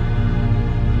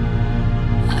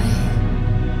 I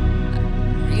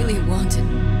really wanted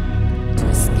to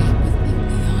escape with you,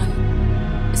 Leon.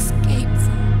 Escape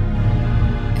from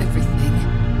everything.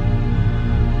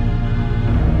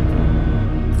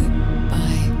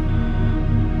 Goodbye.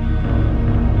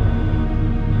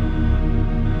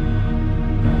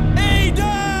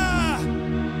 Ada!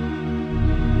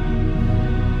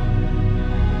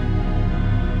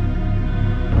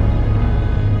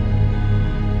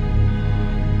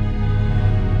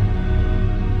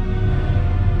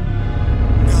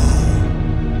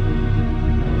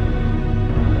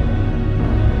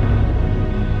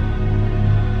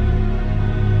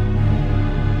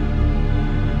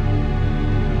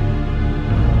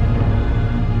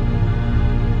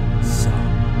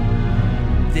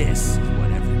 This is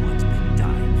what everyone's been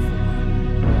dying for.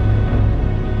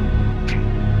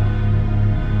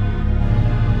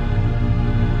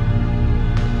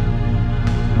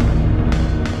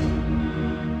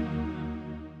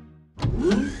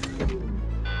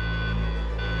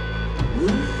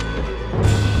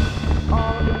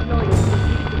 All employees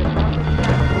proceed to the bottom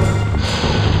platform.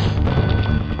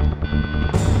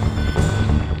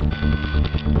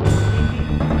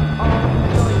 All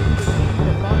employees proceed to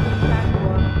the bottom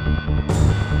platform. Repeat.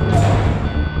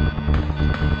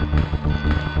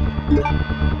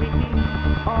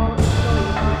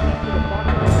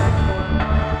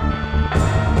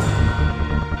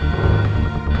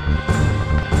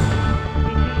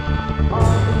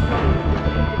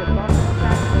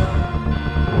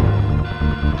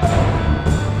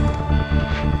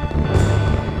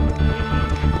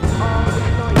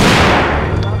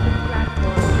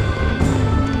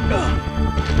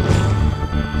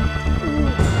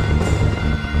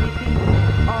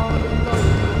 All employees proceed to the bottom platform. Repeat. All employees proceed to the bottom platform. All employees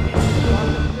proceed to the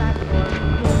bottom platform.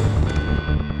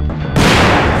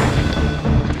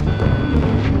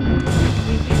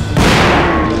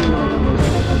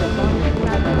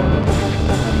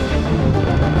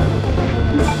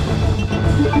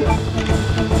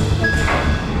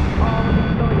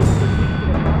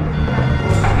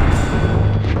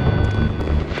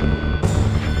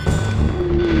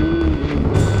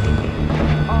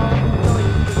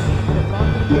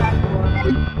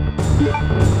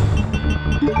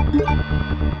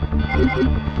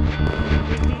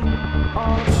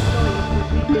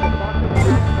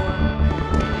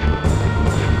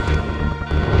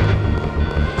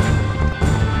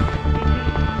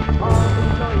 All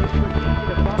employees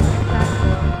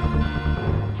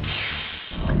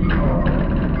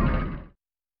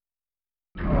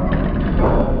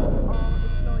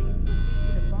proceed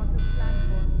to the bottom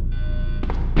platform.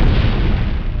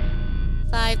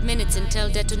 Minutes until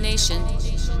detonation.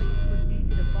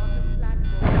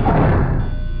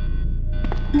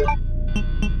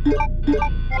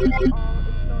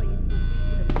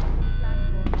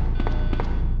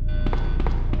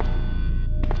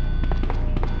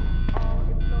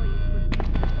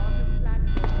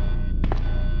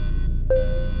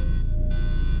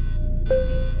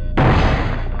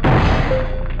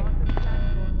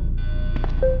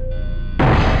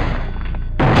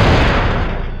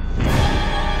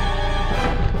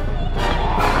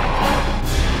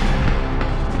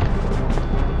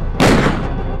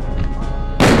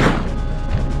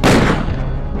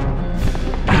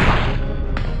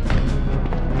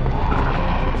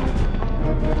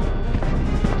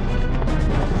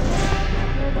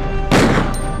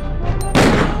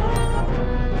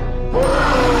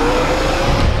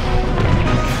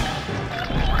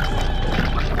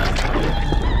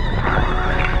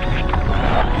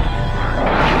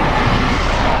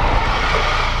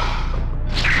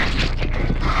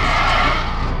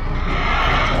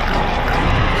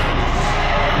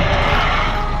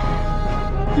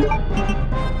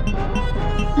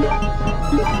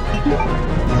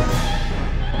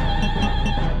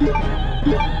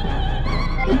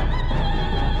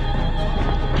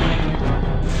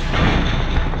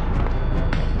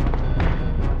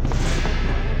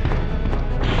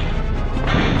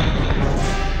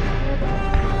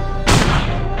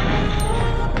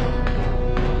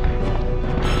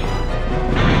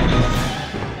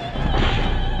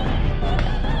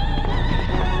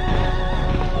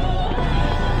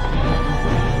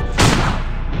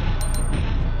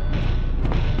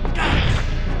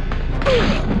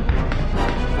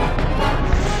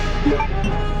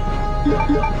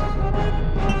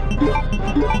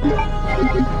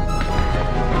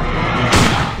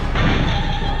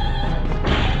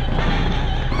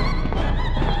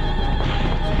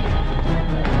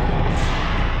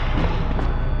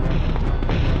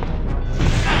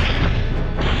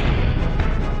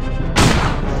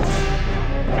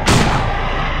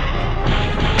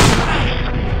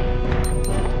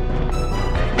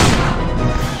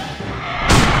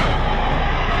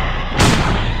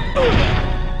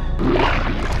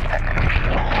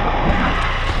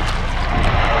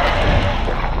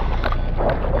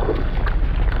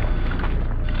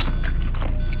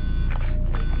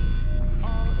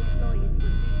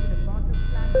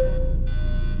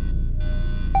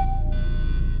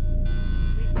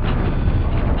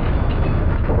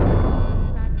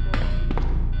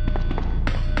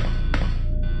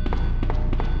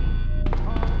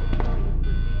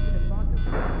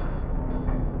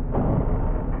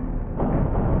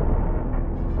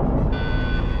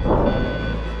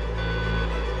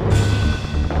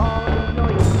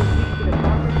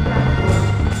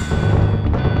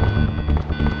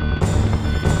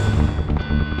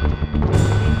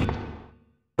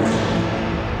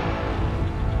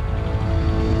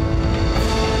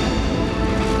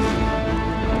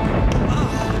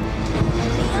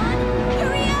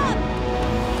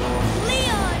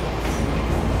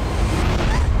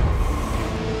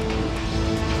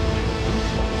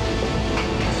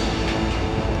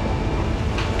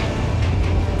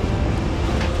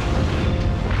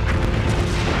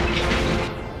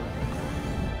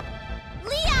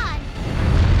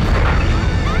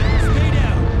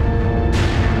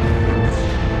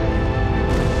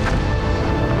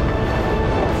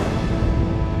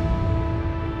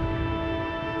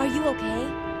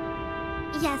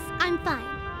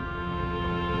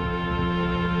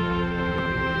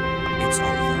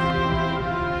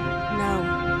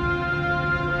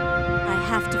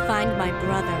 have to find my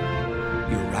brother.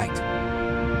 You're right.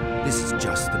 This is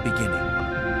just the beginning.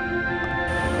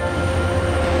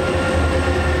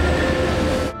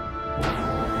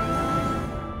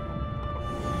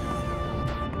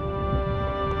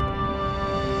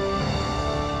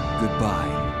 Goodbye.